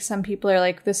 I think some people are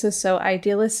like, this is so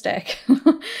idealistic.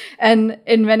 And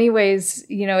in many ways,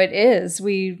 it is.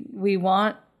 We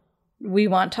want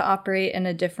to operate in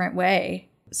a different way.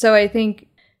 So I think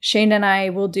Shane and I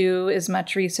will do as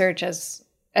much research as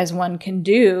one can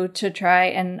do to try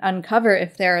and uncover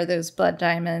if there are those blood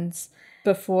diamonds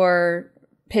before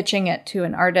pitching it to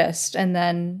an artist, and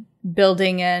then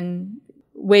building in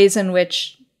ways in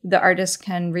which the artist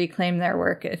can reclaim their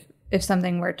work if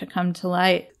something were to come to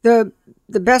light. The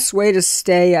best way to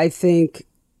stay, I think,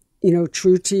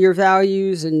 true to your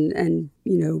values and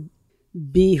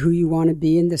be who you want to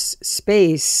be in this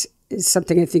space is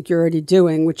something I think you're already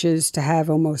doing, which is to have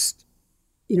almost,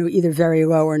 either very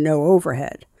low or no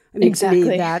overhead. I mean, exactly. To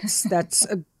me, that's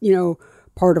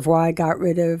part of why I got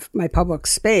rid of my public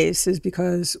space, is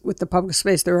because with the public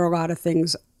space, there were a lot of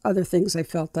other things I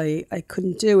felt I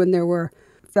couldn't do. And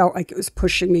felt like it was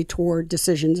pushing me toward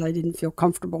decisions I didn't feel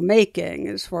comfortable making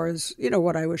as far as,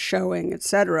 what I was showing, et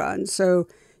cetera. And so,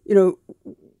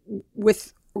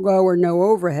 with low or no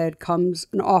overhead comes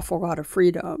an awful lot of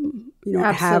freedom. You don't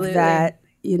Absolutely. have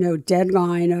that,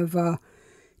 deadline of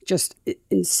just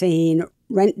insane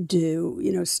rent due,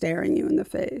 staring you in the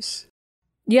face.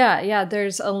 Yeah.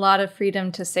 There's a lot of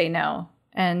freedom to say no.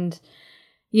 And,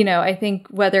 I think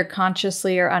whether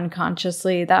consciously or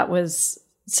unconsciously, that was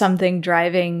something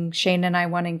driving Shane and I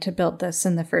wanting to build this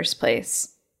in the first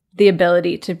place. The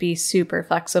ability to be super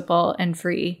flexible and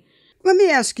free. Let me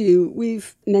ask you,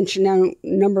 we've mentioned now a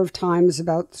number of times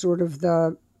about sort of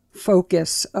the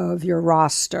focus of your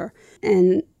roster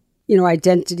and,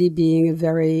 identity being a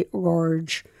very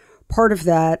large part of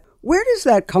that. Where does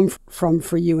that come from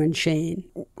for you and Shane?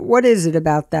 What is it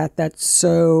about that that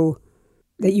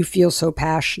you feel so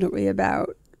passionately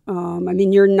about? I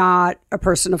mean, you're not a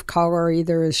person of color,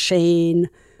 either is Shane.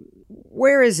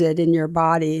 Where is it in your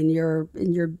body, in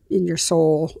your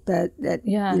soul that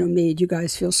made you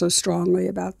guys feel so strongly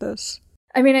about this?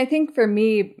 I mean, I think for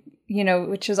me,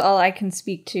 which is all I can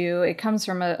speak to, it comes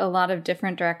from a lot of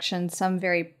different directions, some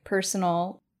very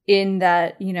personal in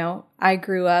that, I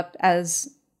grew up as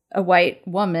a white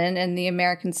woman in the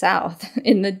American South,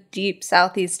 in the deep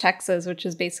Southeast Texas, which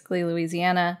is basically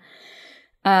Louisiana.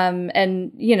 And,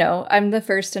 I'm the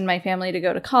first in my family to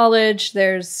go to college.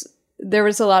 There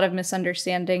was a lot of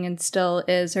misunderstanding and still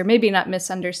is, or maybe not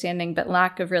misunderstanding, but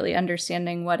lack of really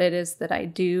understanding what it is that I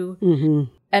do. Mm-hmm.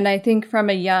 And I think from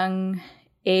a young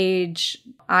age,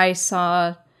 I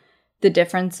saw the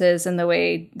differences in the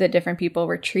way that different people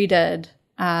were treated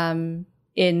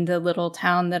in the little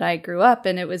town that I grew up.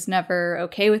 And it was never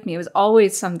okay with me. It was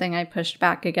always something I pushed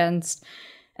back against.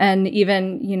 And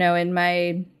even, in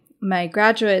my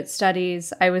graduate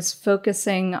studies, I was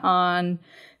focusing on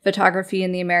photography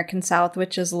in the American South,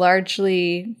 which is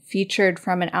largely featured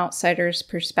from an outsider's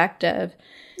perspective.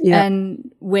 Yeah.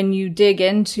 And when you dig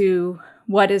into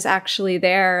what is actually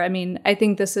there, I mean, I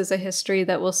think this is a history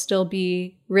that will still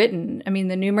be written. I mean,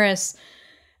 the numerous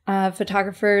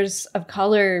photographers of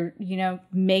color,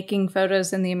 making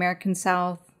photos in the American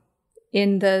South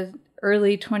in the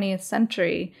early 20th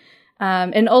century.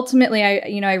 And ultimately,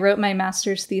 I wrote my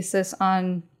master's thesis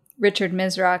on Richard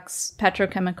Mizrak's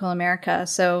Petrochemical America.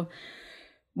 So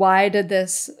why did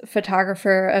this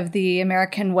photographer of the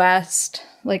American West,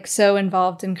 so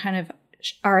involved in kind of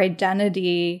our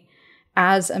identity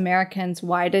as Americans,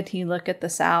 why did he look at the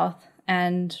South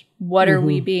and what are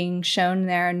we being shown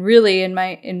there? And really,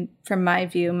 from my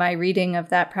view, my reading of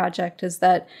that project is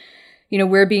that,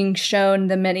 we're being shown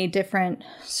the many different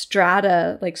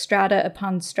strata, like strata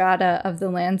upon strata of the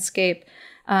landscape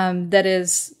that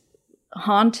is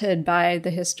haunted by the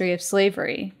history of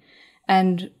slavery.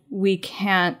 And we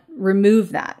can't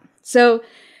remove that. So,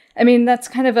 that's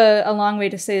kind of a long way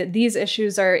to say that these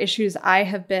issues are issues I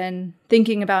have been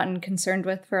thinking about and concerned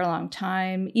with for a long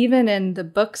time. Even in the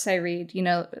books I read,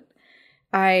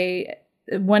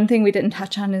 one thing we didn't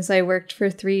touch on is I worked for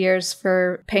 3 years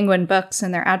for Penguin Books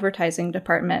in their advertising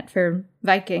department for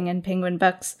Viking and Penguin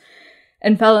Books,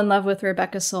 and fell in love with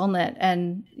Rebecca Solnit.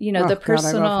 And, the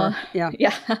personal, God, I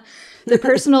love her. The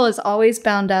personal is always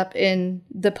bound up in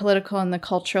the political and the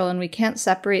cultural, and we can't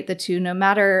separate the two, no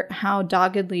matter how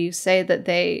doggedly you say that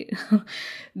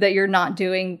that you're not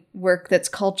doing work that's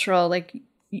cultural. Like,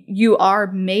 you are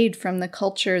made from the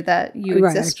culture that you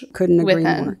exist I couldn't agree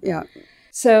within. more. Yeah.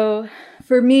 So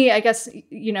for me, I guess,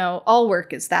 all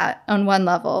work is that on one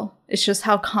level. It's just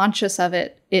how conscious of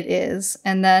it is.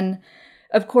 And then,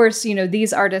 of course,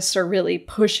 these artists are really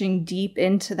pushing deep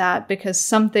into that because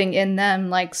something in them,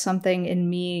 like something in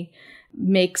me,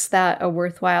 makes that a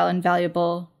worthwhile and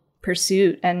valuable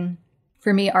pursuit. And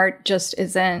for me, art just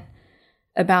isn't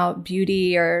about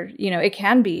beauty, or, it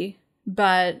can be.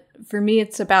 But for me,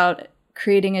 it's about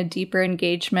creating a deeper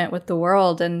engagement with the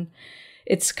world. And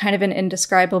it's kind of an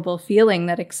indescribable feeling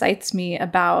that excites me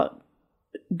about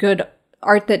good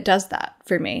art that does that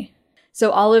for me.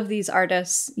 So all of these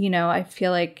artists, I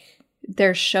feel like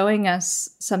they're showing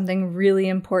us something really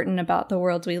important about the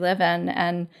world we live in.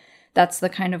 And that's the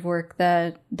kind of work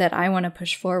that I want to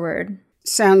push forward.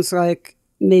 Sounds like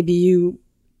maybe you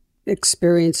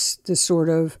experience the sort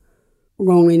of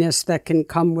loneliness that can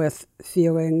come with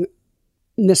feeling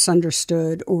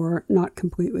misunderstood or not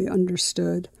completely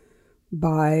understood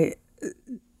by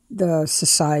the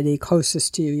society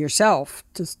closest to you, yourself,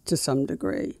 to some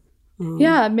degree.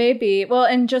 Yeah, maybe. Well,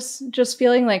 and just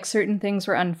feeling like certain things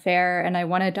were unfair, and I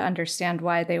wanted to understand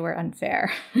why they were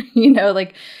unfair,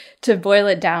 like to boil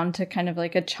it down to kind of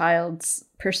like a child's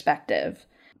perspective,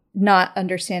 not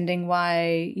understanding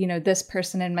why, this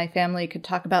person in my family could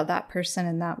talk about that person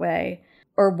in that way,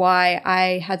 or why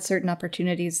I had certain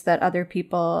opportunities that other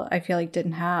people I feel like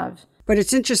didn't have. But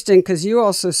it's interesting because you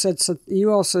also said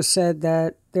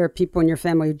that there are people in your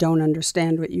family who don't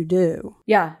understand what you do.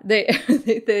 Yeah, they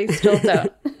still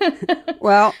don't.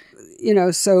 Well,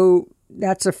 so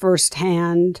that's a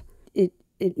firsthand. It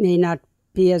may not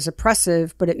be as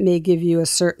oppressive, but it may give you a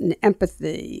certain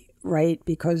empathy, right?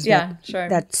 Because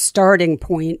that starting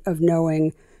point of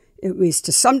knowing, at least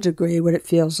to some degree, what it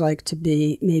feels like to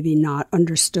be maybe not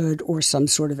understood or some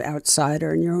sort of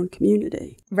outsider in your own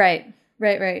community. Right.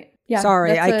 Yeah,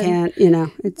 sorry, I can't,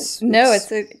 it's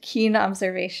a keen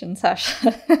observation,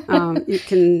 Sasha.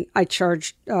 I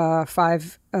charge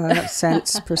 5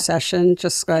 cents per session,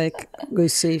 just like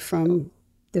Lucy from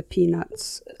the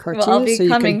Peanuts cartoon. Well, I'll be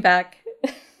coming back.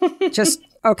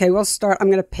 We'll start.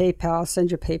 I'm going to PayPal. I'll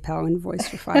send you a PayPal invoice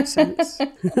for 5 cents.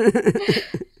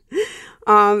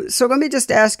 So let me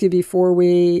just ask you before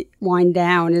we wind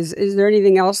down, is there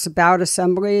anything else about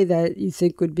Assembly that you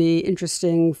think would be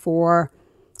interesting for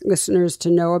listeners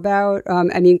to know about?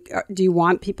 Do you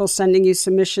want people sending you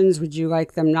submissions? Would you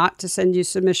like them not to send you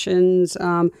submissions?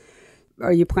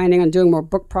 Are you planning on doing more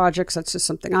book projects? That's just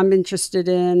something I'm interested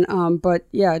in. But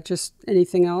yeah, just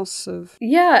anything else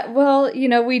Yeah, well,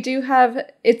 we do have,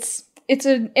 it's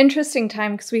an interesting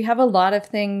time because we have a lot of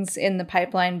things in the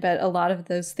pipeline, but a lot of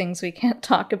those things we can't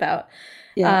talk about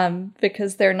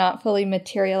because they're not fully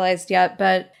materialized yet.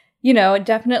 But I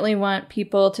definitely want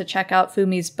people to check out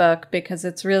Fumi's book because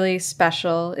it's really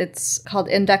special. It's called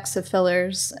Index of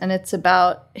Fillers, and it's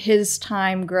about his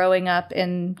time growing up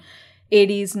in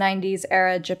 80s, 90s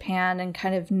era Japan and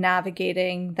kind of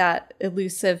navigating that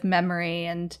elusive memory.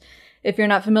 And if you're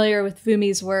not familiar with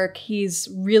Fumi's work, he's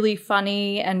really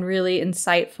funny and really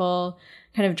insightful,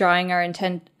 kind of drawing our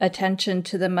attention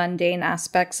to the mundane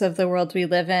aspects of the world we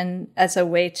live in as a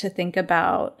way to think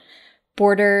about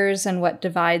borders and what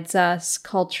divides us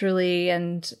culturally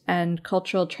and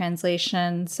cultural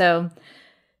translation. So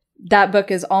that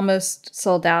book is almost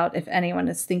sold out. If anyone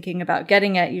is thinking about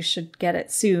getting it, you should get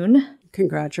it soon.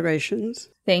 Congratulations.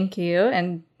 Thank you.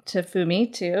 And to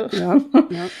Fumi too.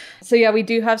 Yep. So yeah, we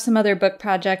do have some other book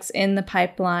projects in the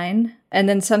pipeline. And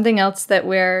then something else that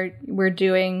we're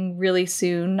doing really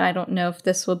soon. I don't know if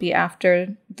this will be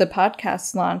after the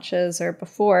podcast launches or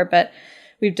before, but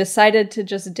we've decided to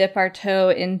just dip our toe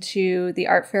into the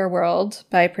art fair world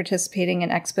by participating in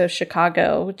Expo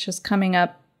Chicago, which is coming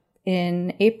up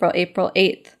in April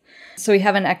 8th. So we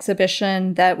have an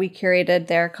exhibition that we curated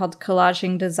there called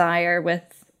Collaging Desire with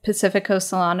Pacifico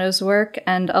Solano's work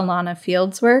and Alana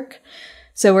Field's work.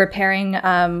 So we're pairing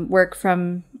work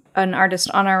from an artist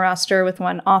on our roster with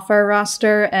one off our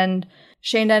roster. And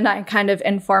Shayna and I kind of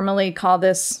informally call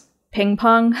this ping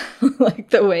pong, like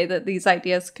the way that these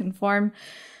ideas can form.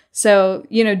 So,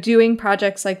 doing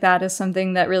projects like that is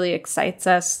something that really excites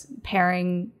us,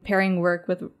 pairing work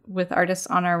with artists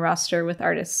on our roster, with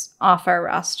artists off our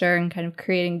roster, and kind of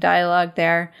creating dialogue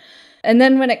there. And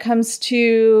then when it comes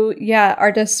to,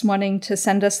 artists wanting to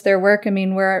send us their work, I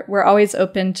mean, we're always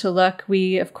open to look.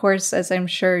 We, of course, as I'm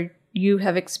sure you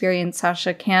have experienced,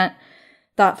 Sasha, can't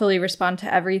thoughtfully respond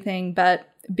to everything, but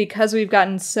because we've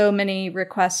gotten so many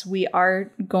requests, we are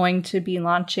going to be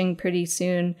launching pretty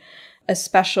soon a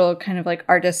special kind of like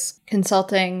artist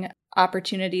consulting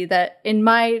opportunity that in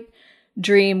my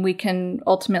dream we can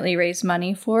ultimately raise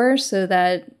money for so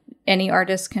that any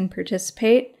artist can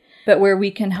participate, but where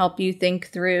we can help you think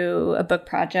through a book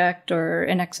project or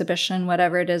an exhibition,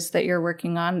 whatever it is that you're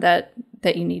working on that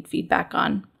you need feedback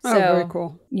on. Oh, very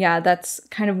cool. Yeah, that's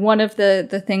kind of one of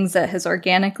the things that has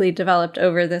organically developed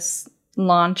over this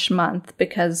launch month,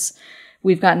 because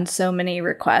we've gotten so many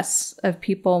requests of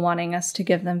people wanting us to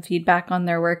give them feedback on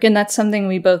their work. And that's something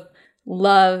we both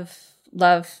love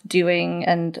doing,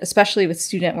 and especially with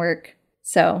student work.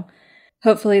 So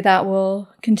hopefully that will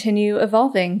continue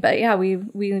evolving. But yeah,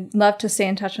 we love to stay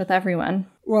in touch with everyone.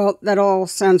 Well, that all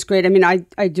sounds great. I mean,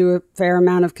 I do a fair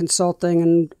amount of consulting,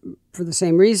 and for the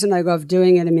same reason, I love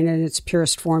doing it. I mean, in its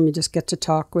purest form, you just get to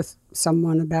talk with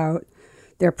someone about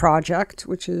their project,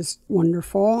 which is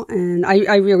wonderful. And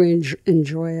I really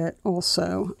enjoy it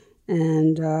also,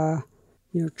 and,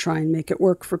 try and make it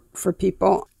work for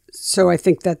people. So I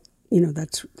think that,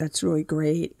 that's really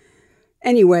great.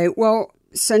 Anyway, well,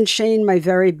 send Shane my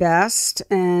very best.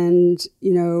 And,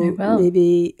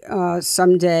 maybe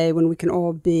someday when we can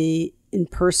all be in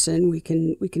person, we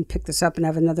can pick this up and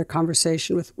have another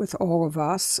conversation with all of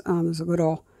us. It's a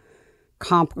little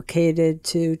complicated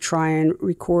to try and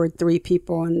record 3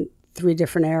 people in 3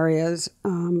 different areas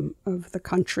of the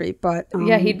country, but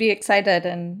yeah, he'd be excited,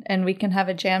 and we can have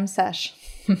a jam sesh.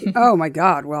 Oh my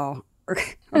God! Well,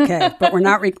 okay, but we're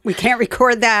not. We can't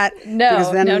record that. No,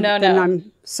 because then, no. Then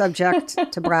I'm subject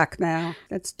to blackmail.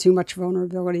 That's too much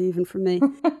vulnerability even for me.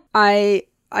 I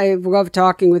love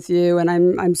talking with you, and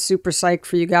I'm super psyched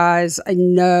for you guys. I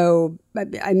know.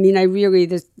 I mean, I really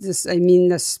this. I mean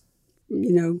this.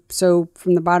 So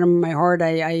from the bottom of my heart,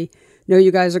 I know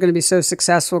you guys are going to be so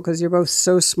successful because you're both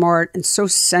so smart and so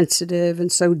sensitive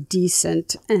and so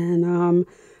decent. And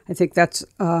I think that's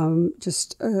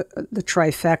just the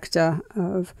trifecta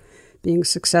of being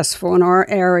successful in our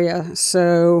area.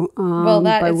 So well,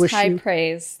 that is high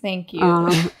praise. Thank you.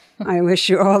 I wish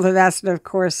you all the best. And of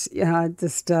course,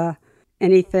 just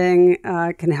anything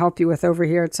can help you with over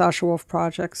here at Sasha Wolf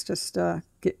Projects, just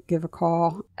give a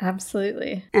call.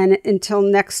 Absolutely. And until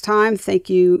next time, thank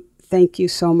you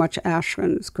so much,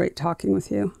 Ashlyn. It was great talking with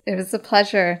you. It was a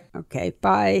pleasure. Okay,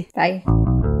 bye. Bye.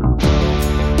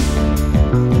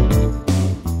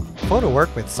 Photo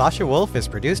Work with Sasha Wolf is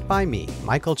produced by me,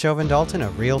 Michael Chauvin-Dalton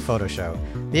of Real Photo Show.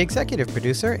 The executive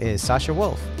producer is Sasha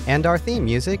Wolf, and our theme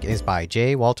music is by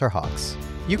J. Walter Hawks.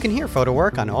 You can hear Photo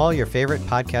Work on all your favorite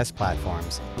podcast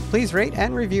platforms. Please rate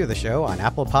and review the show on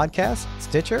Apple Podcasts,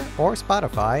 Stitcher, or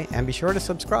Spotify, and be sure to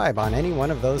subscribe on any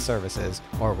one of those services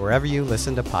or wherever you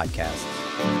listen to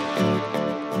podcasts.